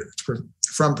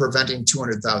preventing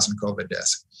 200,000 COVID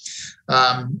deaths.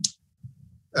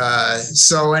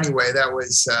 So anyway, that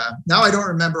was, now I don't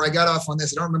remember, I got off on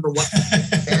this. I don't remember what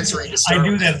answering to start. I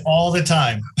do that all the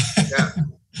time. Yeah.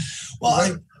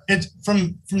 Well, it's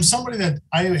from somebody that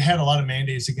I had a lot of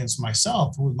mandates against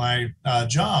myself with my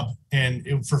job,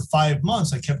 and for 5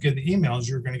 months I kept getting the emails,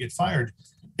 "You're going to get fired."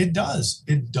 It does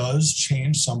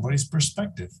change somebody's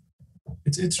perspective.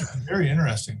 It's very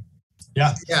interesting.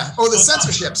 Yeah. Oh, the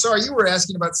censorship. Sorry, you were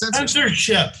asking about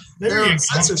censorship. There you go.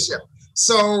 Censorship.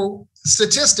 So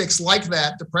statistics like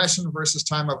that, depression versus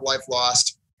time of life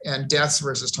lost and deaths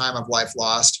versus time of life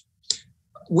lost.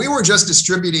 We were just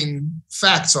distributing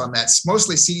facts on that,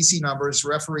 mostly CDC numbers,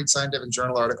 refereed scientific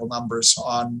journal article numbers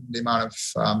on the amount of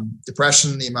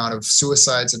depression, the amount of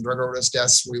suicides and drug overdose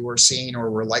deaths we were seeing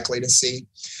or were likely to see.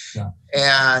 Yeah.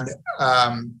 And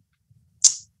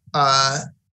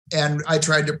I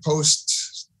tried to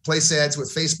place ads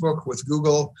with Facebook, with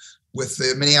Google, with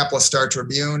the Minneapolis Star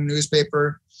Tribune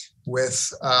newspaper,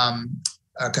 with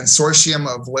a consortium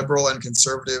of liberal and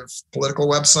conservative political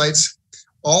websites.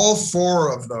 All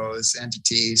 4 of those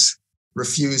entities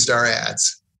refused our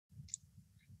ads.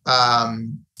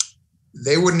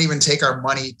 They wouldn't even take our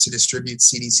money to distribute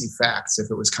CDC facts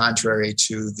if it was contrary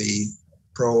to the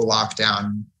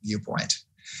pro-lockdown viewpoint.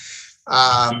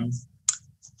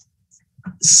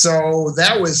 So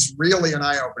that was really an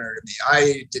eye-opener to me.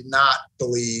 I did not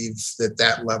believe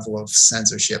that level of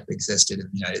censorship existed in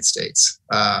the United States.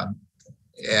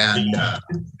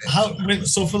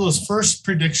 So for those first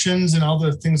predictions and all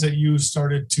the things that you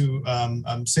started to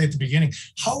say at the beginning,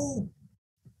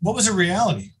 what was the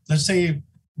reality? Let's say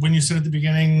when you said at the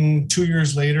beginning, 2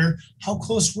 years later, how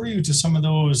close were you to some of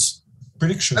those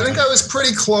predictions? I think I was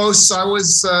pretty close. I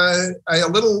was I a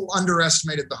little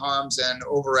underestimated the harms and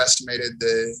overestimated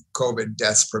the COVID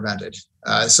deaths prevented.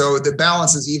 So the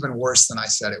balance is even worse than I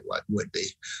said it would be.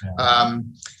 Yeah.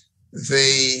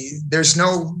 There's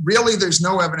no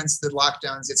evidence that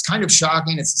lockdowns, it's kind of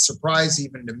shocking. It's a surprise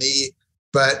even to me,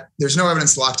 but there's no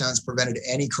evidence lockdowns prevented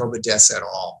any COVID deaths at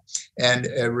all. And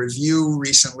a review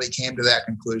recently came to that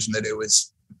conclusion that it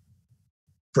was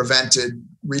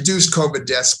reduced COVID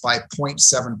deaths by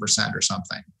 0.7% or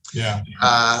something. Yeah.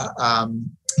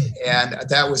 And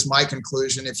that was my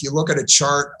conclusion. If you look at a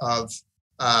chart of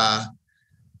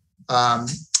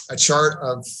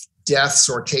deaths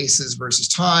or cases versus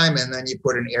time, and then you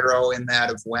put an arrow in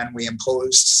that of when we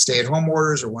imposed stay-at-home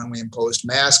orders or when we imposed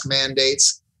mask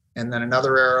mandates, and then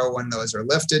another arrow when those are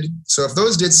lifted. So if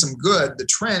those did some good, the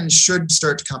trend should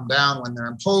start to come down when they're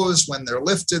imposed. When they're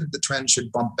lifted, the trend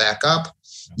should bump back up.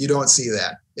 You don't see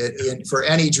that for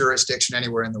any jurisdiction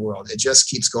anywhere in the world. It just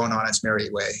keeps going on its merry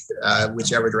way,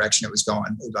 whichever direction it was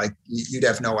going. Like you'd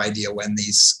have no idea when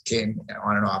these came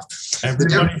on and off.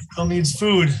 Everybody still needs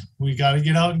food. We got to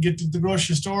get out and get to the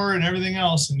grocery store and everything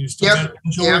else. And you still got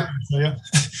to work. So, yeah.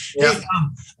 Hey,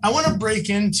 I want to break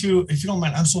into, if you don't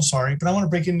mind, I'm so sorry, but I want to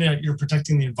break into your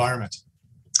protecting the environment.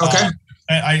 Okay.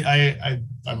 I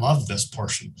love this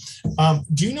portion.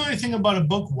 Do you know anything about a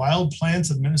book, Wild Plants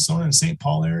of Minnesota and St.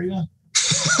 Paul area?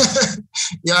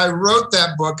 Yeah, I wrote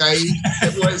that book. I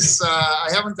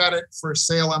haven't got it for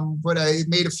sale, but I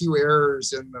made a few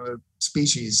errors in the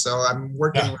species. So I'm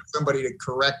working with somebody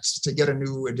to get a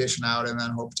new edition out and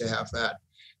then hope to have that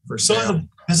for sale. So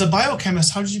as a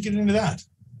biochemist, how did you get into that?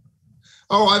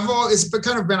 Oh, it's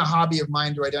kind of been a hobby of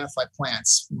mine to identify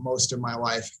plants most of my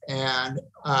life, and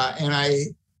I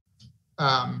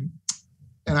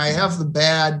have the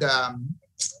bad.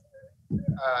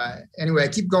 Anyway, I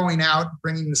keep going out,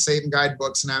 bringing the same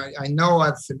guidebooks, and I know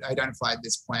I've identified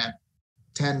this plant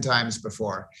 10 times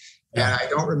before, and I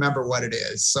don't remember what it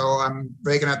is. So I'm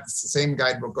breaking out the same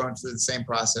guidebook, going through the same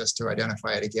process to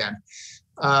identify it again.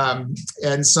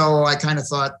 And so I kind of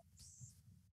thought,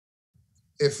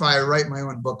 if I write my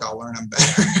own book, I'll learn them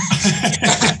better.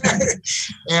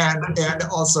 and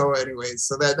also, anyways,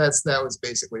 so that was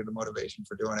basically the motivation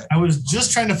for doing it. I was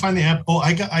just trying to find the app.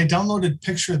 I downloaded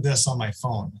Picture This on my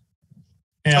phone.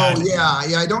 And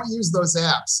I don't use those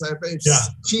apps. It's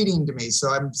cheating to me. So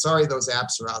I'm sorry those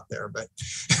apps are out there. But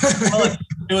well,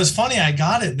 it was funny. I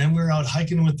got it, and then we were out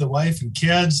hiking with the wife and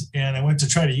kids, and I went to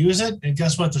try to use it, and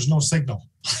guess what? There's no signal.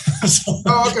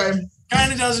 Okay.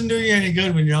 Kind of doesn't do you any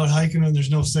good when you're out hiking and there's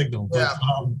no signal. But,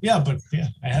 I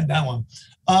had that one.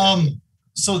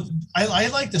 So I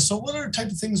like this. So what other type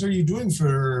of things are you doing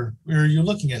or are you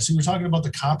looking at? So you were talking about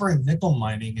the copper and nickel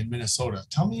mining in Minnesota.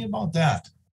 Tell me about that.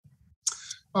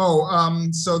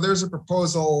 So there's a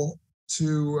proposal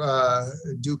to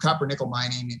do copper nickel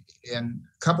mining in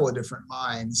a couple of different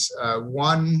mines.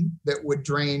 One that would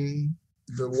drain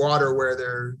the water where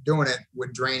they're doing it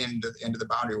would drain into the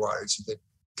boundary waters that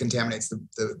contaminates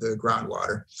the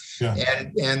groundwater. Yeah.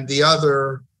 And the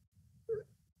other,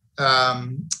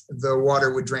 the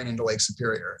water would drain into Lake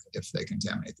Superior if they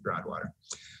contaminate the groundwater.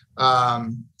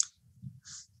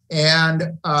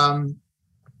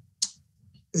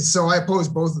 So I oppose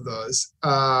both of those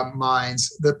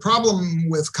mines. The problem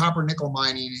with copper nickel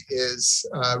mining is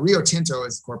Rio Tinto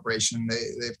is the corporation.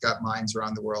 They've got mines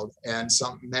around the world, and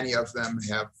many of them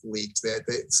have leaked.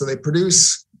 So they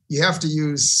produce. You have to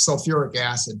use sulfuric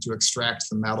acid to extract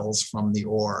the metals from the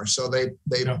ore. So they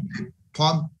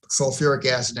pump sulfuric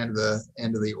acid into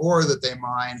the ore that they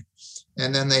mine,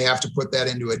 and then they have to put that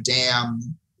into a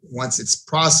dam once it's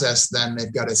processed, then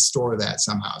they've got to store that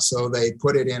somehow. So they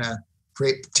put it in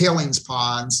tailings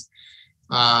ponds,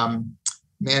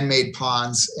 man-made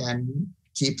ponds, and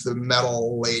keep the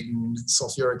metal laden,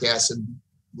 sulfuric acid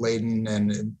laden,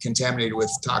 and contaminated with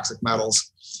toxic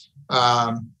metals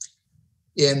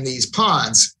in these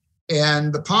ponds.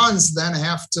 And the ponds then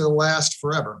have to last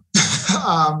forever.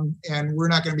 And we're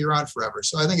not going to be around forever.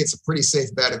 So I think it's a pretty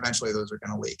safe bet. Eventually those are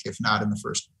going to leak, if not in the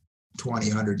first 20,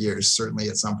 100 years, certainly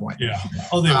at some point. Yeah.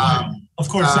 Oh, they will. Of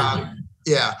course they will.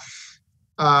 Yeah.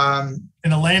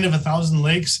 In a land of 1,000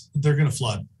 lakes, they're going to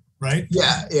flood, right?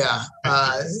 Yeah. Yeah.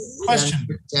 Question.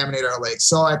 And contaminate our lakes.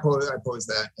 So I pose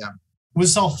that. Yeah. With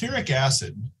sulfuric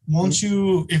acid, won't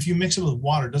you, if you mix it with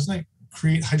water, doesn't it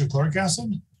create hydrochloric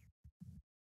acid?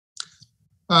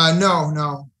 No.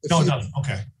 No, it doesn't.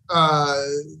 Okay.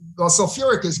 Well,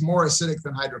 sulfuric is more acidic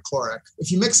than hydrochloric. If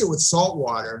you mix it with salt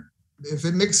water,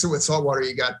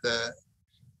 you got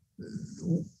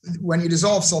when you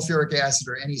dissolve sulfuric acid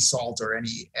or any salt or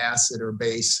any acid or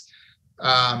base,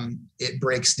 it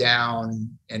breaks down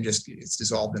and it's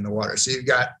dissolved in the water. So you've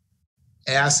got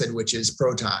acid, which is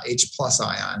proton, H+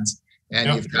 ions,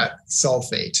 and you've got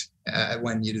sulfate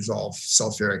when you dissolve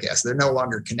sulfuric acid. They're no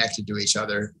longer connected to each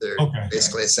other. They're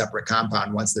basically a separate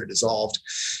compound once they're dissolved.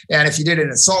 And if you did it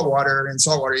in salt water,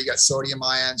 you got sodium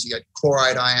ions, you got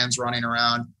chloride ions running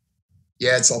around. You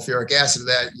add sulfuric acid to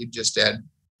that, you just add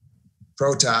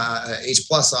proton, H+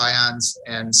 ions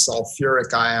and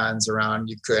sulfuric ions around.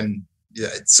 You couldn't. Yeah.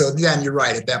 So then you're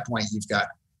right. At that point, you've got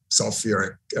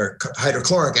sulfuric or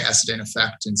hydrochloric acid in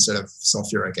effect instead of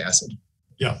sulfuric acid.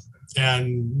 Yeah.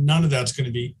 And none of that's going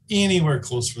to be anywhere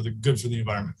close good for the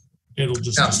environment. It'll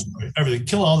just destroy everything,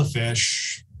 kill all the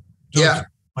fish,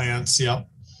 plants. Yep.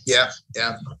 Yeah.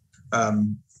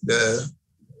 The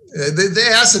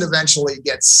acid eventually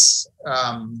gets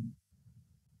kill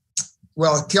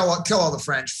all the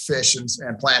French fish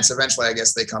and plants. Eventually, I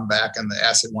guess they come back, and the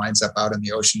acid winds up out in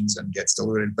the oceans and gets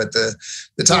diluted. But the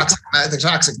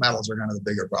toxic metals are kind of the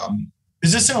bigger problem.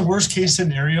 Is this in a worst case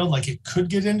scenario, like it could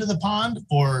get into the pond,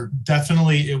 or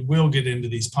definitely it will get into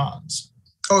these ponds?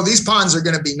 Oh, these ponds are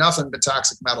going to be nothing but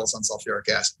toxic metals and sulfuric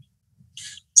acid.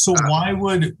 So why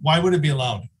would it be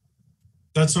allowed?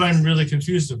 That's what I'm really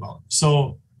confused about.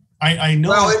 So I know.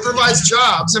 Well, it provides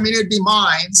jobs. I mean, it'd be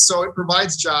mines, so it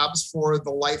provides jobs for the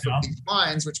life of these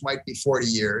mines, which might be 40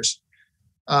 years.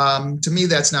 To me,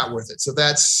 that's not worth it. So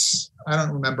I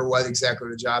don't remember what exactly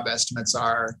the job estimates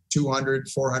are, 200,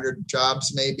 400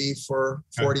 jobs maybe for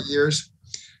 40 years.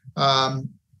 And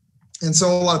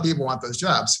so a lot of people want those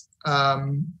jobs.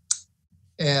 So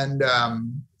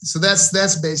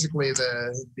that's basically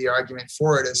the argument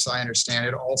for it, as I understand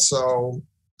it. Also,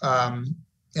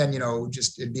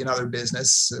 it'd be another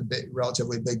business,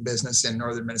 relatively big business in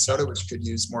northern Minnesota, which could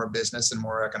use more business and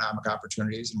more economic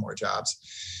opportunities and more jobs.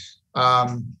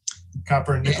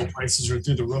 Copper and nickel prices are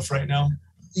through the roof right now.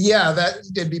 Yeah,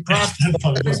 it'd be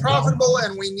profitable. It'd be profitable,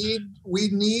 and we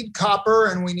need copper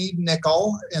and we need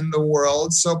nickel in the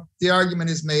world. So the argument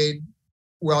is made,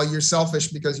 well, you're selfish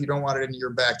because you don't want it in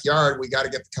your backyard. We got to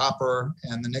get the copper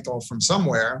and the nickel from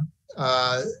somewhere.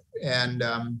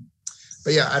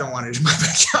 But yeah, I don't want it in my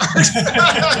backyard.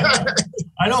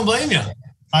 I don't blame you.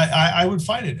 I would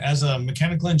fight it. As a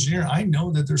mechanical engineer, I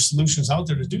know that there's solutions out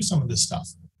there to do some of this stuff.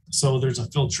 So there's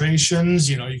filtrations,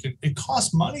 it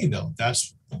costs money though.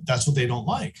 That's what they don't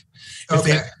like. If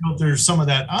they filter some of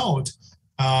that out,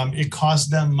 it costs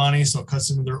them money. So it cuts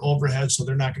into their overhead. So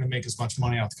they're not going to make as much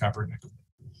money off the copper and nickel.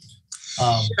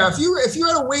 If you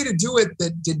had a way to do it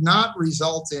that did not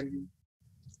result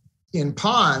in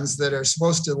ponds that are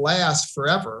supposed to last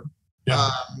forever,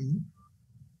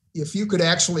 if you could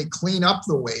actually clean up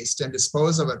the waste and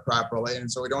dispose of it properly, and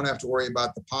so we don't have to worry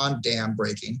about the pond dam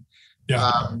breaking,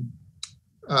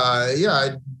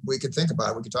 we could think about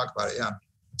it. We could talk about it. Yeah.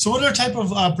 So what are type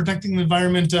of protecting the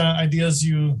environment ideas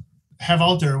you have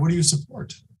out there? What do you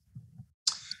support?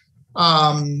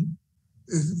 Kind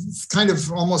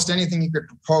of almost anything you could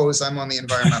propose. I'm on the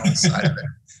environmental side of it.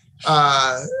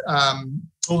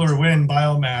 Solar, wind,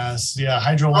 biomass,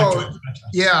 hydroelectric.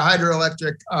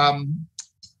 Hydroelectric.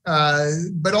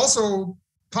 But also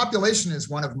population is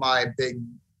one of my big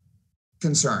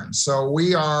concerns. So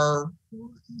we are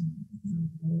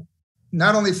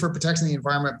not only for protecting the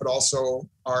environment, but also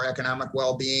our economic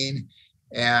well-being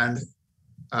and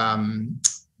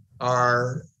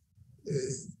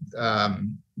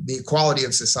the equality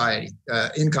of society,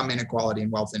 income inequality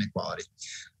and wealth inequality.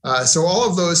 So all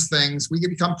of those things, we can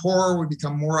become poorer, we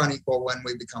become more unequal when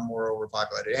we become more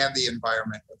overpopulated, and the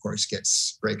environment, of course,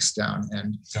 breaks down.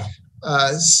 And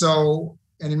so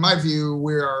in my view,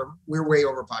 we're way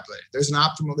overpopulated. There's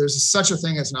such a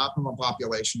thing as an optimal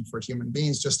population for human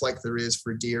beings, just like there is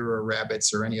for deer or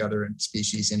rabbits or any other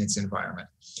species in its environment,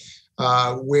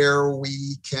 where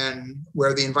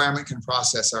the environment can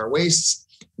process our wastes,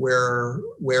 where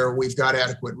we've got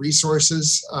adequate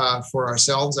resources for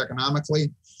ourselves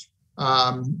economically,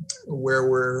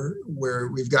 where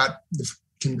we've got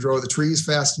can grow the trees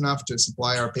fast enough to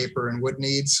supply our paper and wood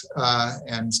needs,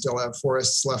 and still have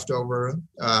forests left over,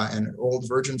 and old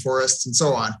virgin forests and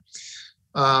so on.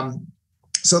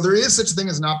 So there is such a thing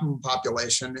as an optimum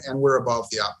population, and we're above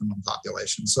the optimum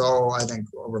population. So I think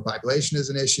overpopulation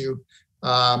is an issue,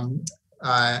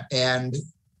 and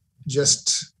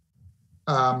just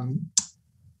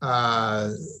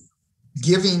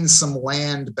giving some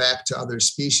land back to other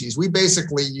species. We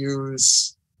basically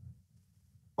use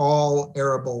all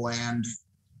arable land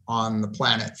on the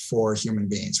planet for human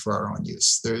beings, for our own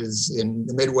use. There is, in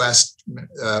the Midwest,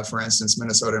 for instance,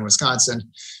 Minnesota and Wisconsin,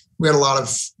 we had a lot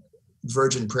of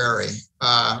virgin prairie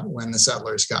when the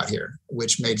settlers got here,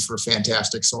 which made for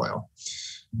fantastic soil.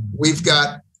 We've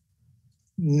got,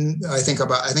 I think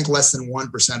less than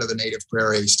 1% of the native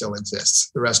prairie still exists.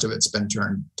 The rest of it's been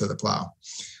turned to the plow.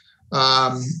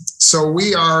 So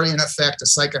we are, in effect, a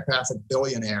psychopathic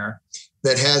billionaire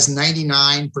that has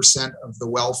 99% of the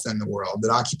wealth in the world,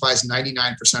 that occupies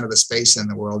 99% of the space in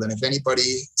the world. And if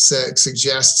anybody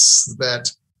suggests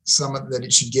that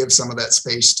it should give some of that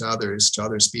space to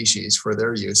other species for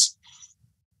their use,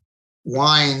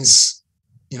 whines.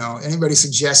 Anybody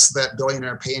suggests that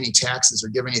billionaire pay any taxes or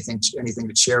give anything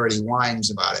to charity, whines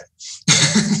about it.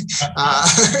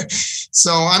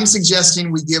 So I'm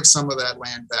suggesting we give some of that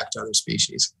land back to other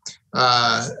species,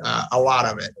 a lot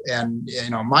of it. And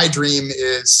my dream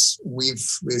is we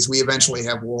eventually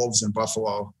have wolves and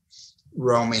buffalo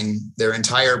roaming their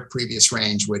entire previous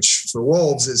range, which for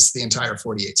wolves is the entire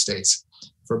 48 states.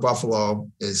 For buffalo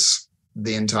is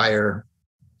the entire,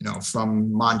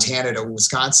 from Montana to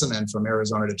Wisconsin and from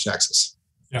Arizona to Texas.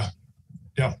 Yeah.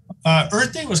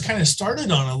 Earth Day was kind of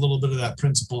started on a little bit of that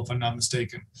principle, if I'm not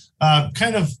mistaken.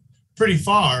 Kind of pretty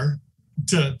far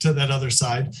to that other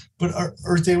side, but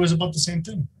Earth Day was about the same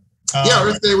thing.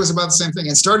 Earth Day was about the same thing,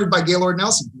 and started by Gaylord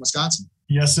Nelson from Wisconsin.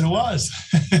 Yes, it was.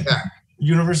 Yeah.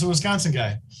 University of Wisconsin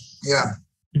guy. Yeah.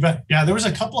 You bet. Yeah, there was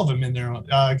a couple of them in there.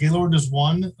 Gaylord is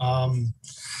one. And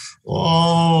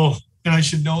I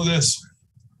should know this.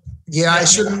 Yeah, I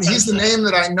shouldn't. He's the name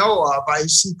that I know of.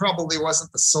 He probably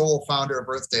wasn't the sole founder of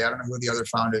Earth Day. I don't know who the other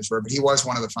founders were, but he was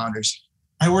one of the founders.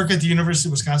 I work at the University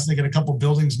of Wisconsin. They get a couple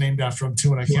buildings named after him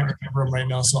too, and I can't remember them right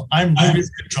now. So I'm really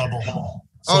in trouble.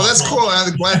 So that's cool.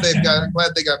 I'm glad they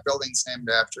got buildings named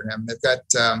after him. They've got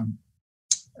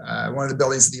one of the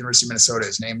buildings at the University of Minnesota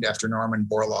is named after Norman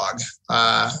Borlaug,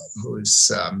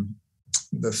 who's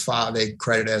they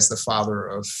credit as the father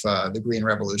of the Green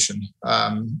Revolution.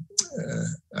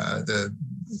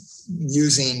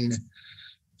 Using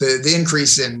the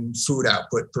increase in food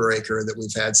output per acre that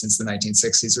we've had since the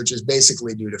 1960s, which is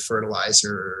basically due to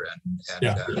fertilizer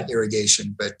and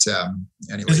irrigation. But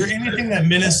anyway. Is there anything that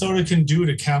Minnesota can do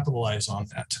to capitalize on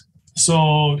that?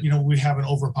 So, we have an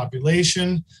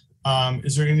overpopulation.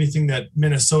 Is there anything that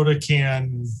Minnesota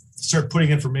can start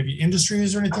putting in for maybe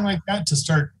industries or anything like that to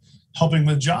start helping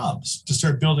with jobs, to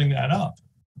start building that up?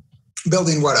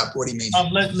 Building what up? What do you mean?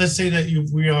 Let's say that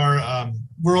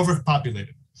we're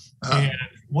overpopulated. And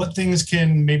what things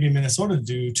can maybe Minnesota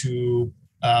do to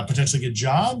potentially get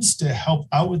jobs to help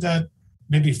out with that,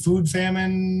 maybe food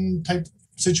famine type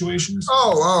situations?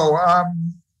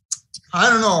 I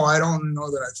don't know. I don't know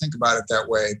that I think about it that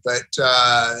way, but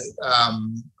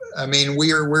I mean,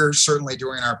 we're certainly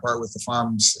doing our part with the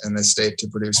farms in this state to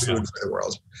produce food for the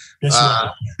world. Yes,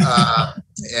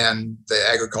 and the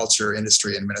agriculture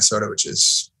industry in Minnesota, which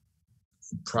is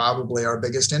probably our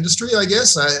biggest industry, I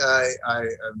guess. I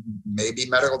maybe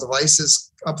medical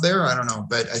devices up there. I don't know,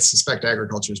 but I suspect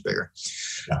agriculture is bigger.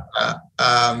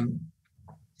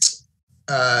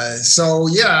 So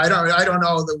yeah, I don't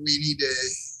know that we need to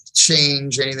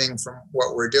change anything from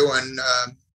what we're doing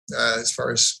as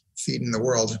far as feeding the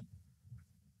world.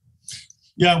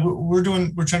 Yeah, we're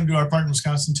trying to do our part in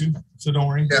Wisconsin too. So don't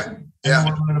worry. Yeah.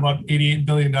 We're running about $88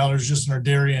 billion just in our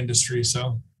dairy industry.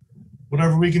 So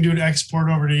whatever we can do to export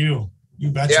over to you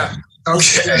betcha. Yeah.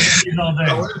 Okay.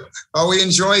 Oh, we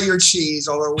enjoy your cheese,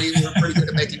 although we were pretty good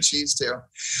at making cheese too.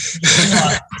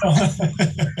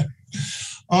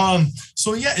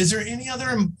 So yeah, is there any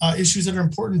other issues that are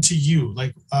important to you?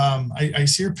 Like I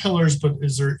see your pillars, but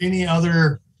is there any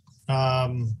other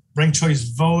ranked choice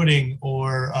voting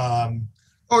or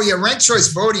Oh yeah, ranked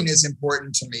choice voting is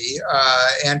important to me,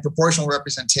 and proportional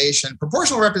representation.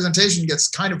 Proportional representation gets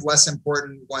kind of less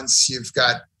important once you've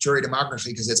got jury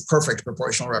democracy because it's perfect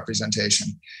proportional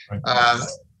representation. Right.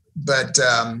 But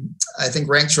I think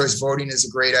ranked choice voting is a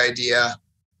great idea.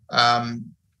 I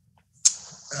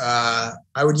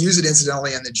would use it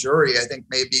incidentally in the jury. I think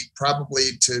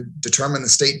probably to determine the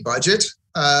state budget,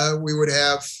 we would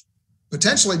have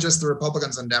potentially just the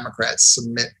Republicans and Democrats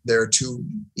submit their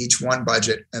each one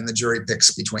budget, and the jury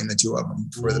picks between the two of them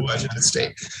for the budget of the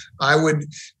state. I would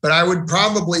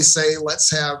probably say let's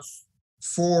have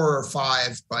 4 or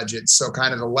 5 budgets. So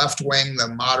kind of the left wing, the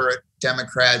moderate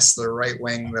Democrats, the right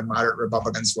wing, the moderate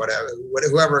Republicans,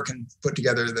 whoever can put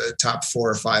together the top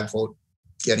 4 or 5 vote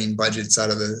getting budgets out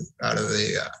of the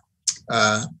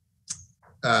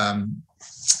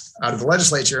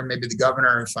legislature. Maybe the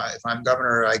governor, if I'm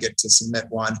governor, I get to submit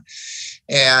one,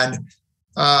 and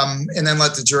then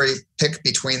let the jury pick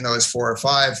between those 4 or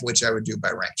 5, which I would do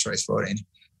by ranked choice voting,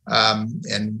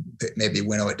 and maybe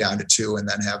winnow it down to 2, and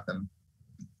then have them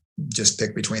just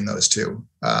pick between those 2.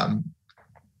 Ranked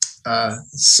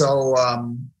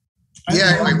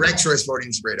choice voting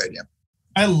is a great idea.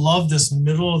 I love this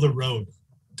middle of the road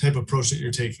type approach that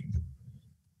you're taking.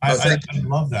 I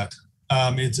love that.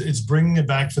 It's bringing it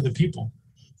back for the people.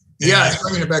 Yeah, it's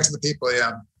bringing it back to the people.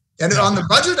 Yeah, and on the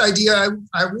budget idea,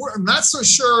 I'm not so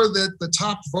sure that the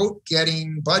top vote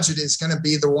getting budget is going to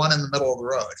be the one in the middle of the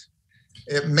road.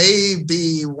 It may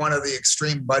be one of the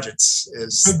extreme budgets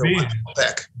is could the be. One to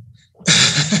pick.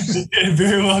 It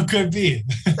very well could be.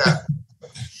 Yeah.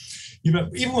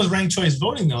 Even with ranked choice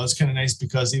voting, though, it's kind of nice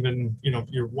because even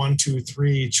your 1, 2,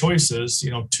 3 choices,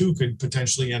 2 could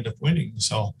potentially end up winning.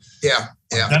 So yeah,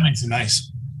 that makes it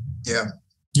nice. Yeah,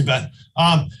 you bet.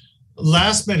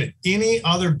 Last minute, any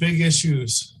other big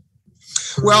issues?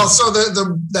 Well, so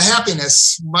the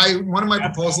happiness. One of my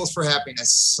proposals for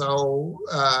happiness. So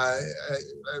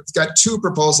I've got 2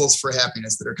 proposals for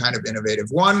happiness that are kind of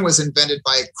innovative. One was invented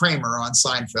by Kramer on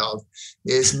Seinfeld,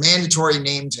 is mandatory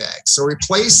name tags. So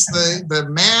replace the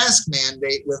mask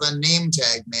mandate with a name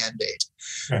tag mandate.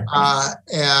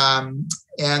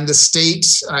 And the state,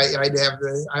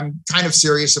 I'm kind of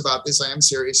serious about this. I am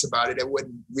serious about it. I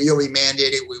wouldn't really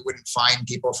mandate it. We wouldn't fine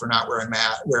people for not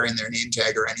wearing their name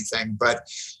tag or anything, but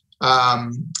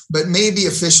maybe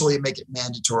officially make it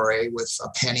mandatory with a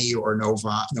penny or no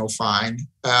fine,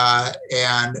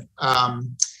 and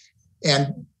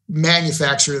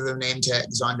manufacture the name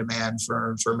tags on demand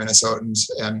for Minnesotans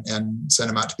and send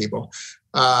them out to people.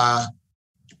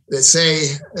 That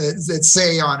say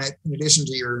on it, in addition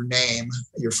to your name,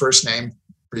 your first name,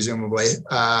 presumably,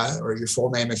 or your full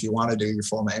name if you want to do your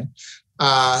full name,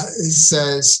 it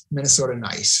says Minnesota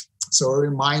Nice. So a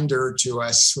reminder to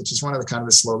us, which is one of the kind of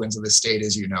the slogans of the state,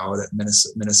 as you know, that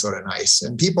Minnesota Nice.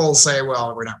 And people say,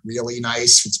 well, we're not really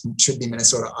nice. It should be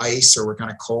Minnesota Ice, or we're kind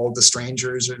of cold to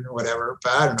strangers or whatever.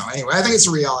 But I don't know. Anyway, I think it's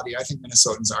a reality. I think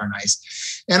Minnesotans are nice.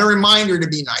 And a reminder to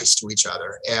be nice to each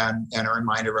other, and a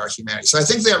reminder of our humanity. So I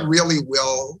think that really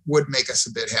would make us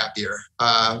a bit happier.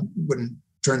 Wouldn't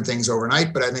turn things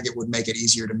overnight, but I think it would make it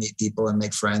easier to meet people and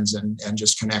make friends and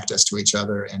just connect us to each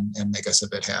other and make us a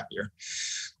bit happier.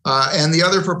 And the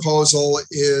other proposal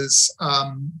is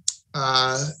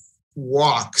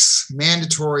walks,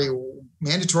 mandatory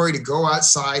to go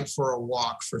outside for a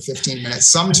walk for 15 minutes,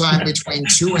 sometime between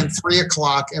 2 and 3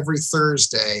 o'clock every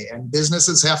Thursday. And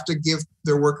businesses have to give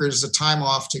their workers a time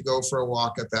off to go for a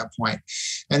walk at that point.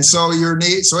 And so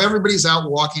so everybody's out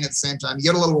walking at the same time. You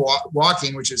get a little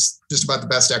walking, which is just about the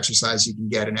best exercise you can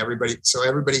get. And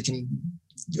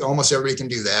almost everybody can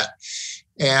do that.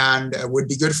 And it would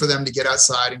be good for them to get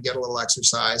outside and get a little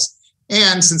exercise.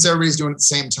 And since everybody's doing it at the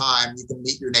same time, you can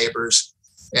meet your neighbors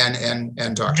and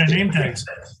talk to name tags.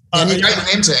 And you got your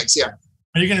name tags, yeah.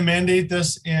 Are you going to mandate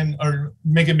this or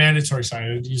make it mandatory? Sorry,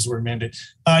 I use the word mandate.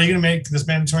 Are you going to make this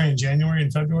mandatory in January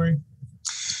and February?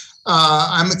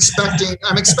 I'm expecting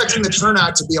the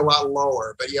turnout to be a lot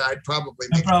lower, but yeah, I'd probably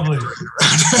make We're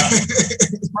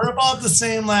about the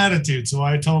same latitude, so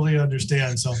I totally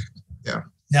understand. So yeah.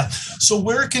 So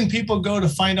where can people go to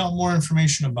find out more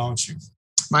information about you?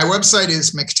 My website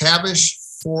is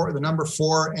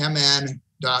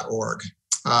McTavish4mn.org.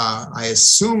 I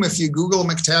assume if you Google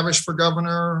McTavish for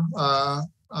governor,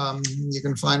 you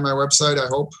can find my website, I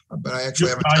hope, but I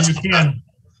actually haven't tested you can.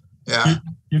 That. Yeah.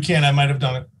 You can. I might have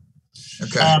done it.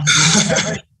 Okay.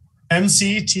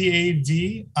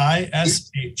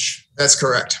 McTavish. That's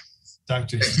correct.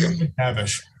 Dr. Hugh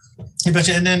McTavish. I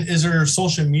betcha. And then is there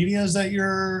social medias that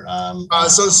you're so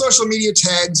the social media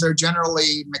tags are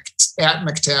generally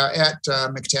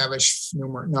McTavish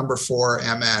number 4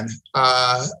 MN.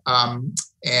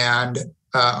 And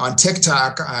on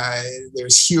TikTok,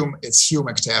 it's Hugh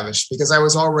McTavish, because I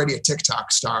was already a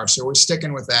TikTok star. So we're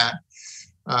sticking with that.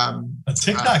 A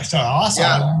TikTok star. Awesome.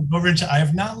 Yeah. I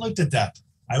have not looked at that.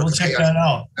 I will check that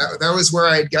out. That was where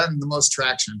I had gotten the most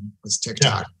traction, was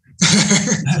TikTok.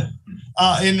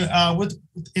 Yeah. With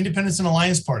Independence and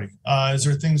Alliance Party, is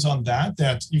there things on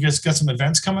that you guys got some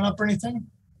events coming up or anything?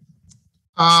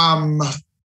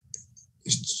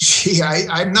 Gee,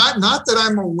 I'm not that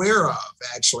I'm aware of,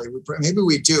 actually. Maybe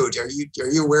we do. Are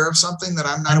you aware of something that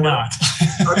I'm not aware of?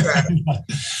 Okay.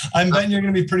 I'm betting you're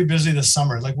going to be pretty busy this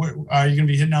summer. Like, are you going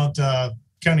to be hitting out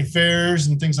county fairs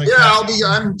and things like that? Yeah,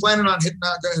 I'm planning on hitting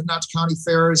out to county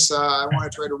fairs. I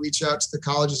want to try to reach out to the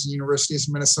colleges and universities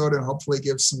in Minnesota and hopefully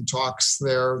give some talks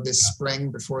there this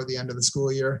spring before the end of the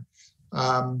school year.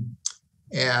 Go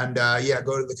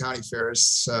to the county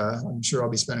fairs. I'm sure I'll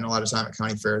be spending a lot of time at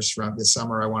county fairs around this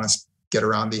summer. I want to get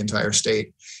around the entire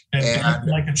state. And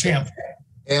like a champ.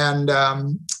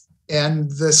 And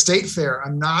the state fair,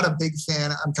 I'm not a big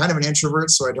fan. I'm kind of an introvert,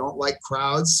 so I don't like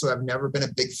crowds. So I've never been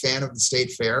a big fan of the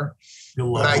state fair.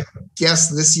 But I guess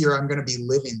this year I'm going to be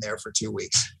living there for 2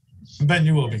 weeks. I bet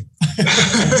you will be.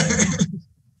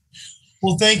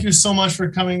 Well, thank you so much for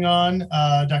coming on,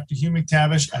 Dr. Hugh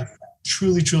McTavish. I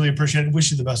truly, truly appreciate it. Wish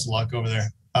you the best of luck over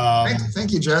there.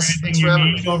 Thank you, Jess. Thanks for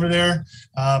having me over there.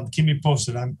 Keep me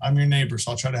posted. I'm your neighbor,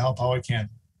 so I'll try to help how I can.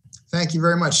 Thank you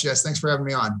very much, Jess. Thanks for having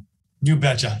me on. You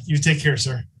betcha. You take care,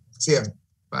 sir. See ya.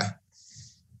 Bye.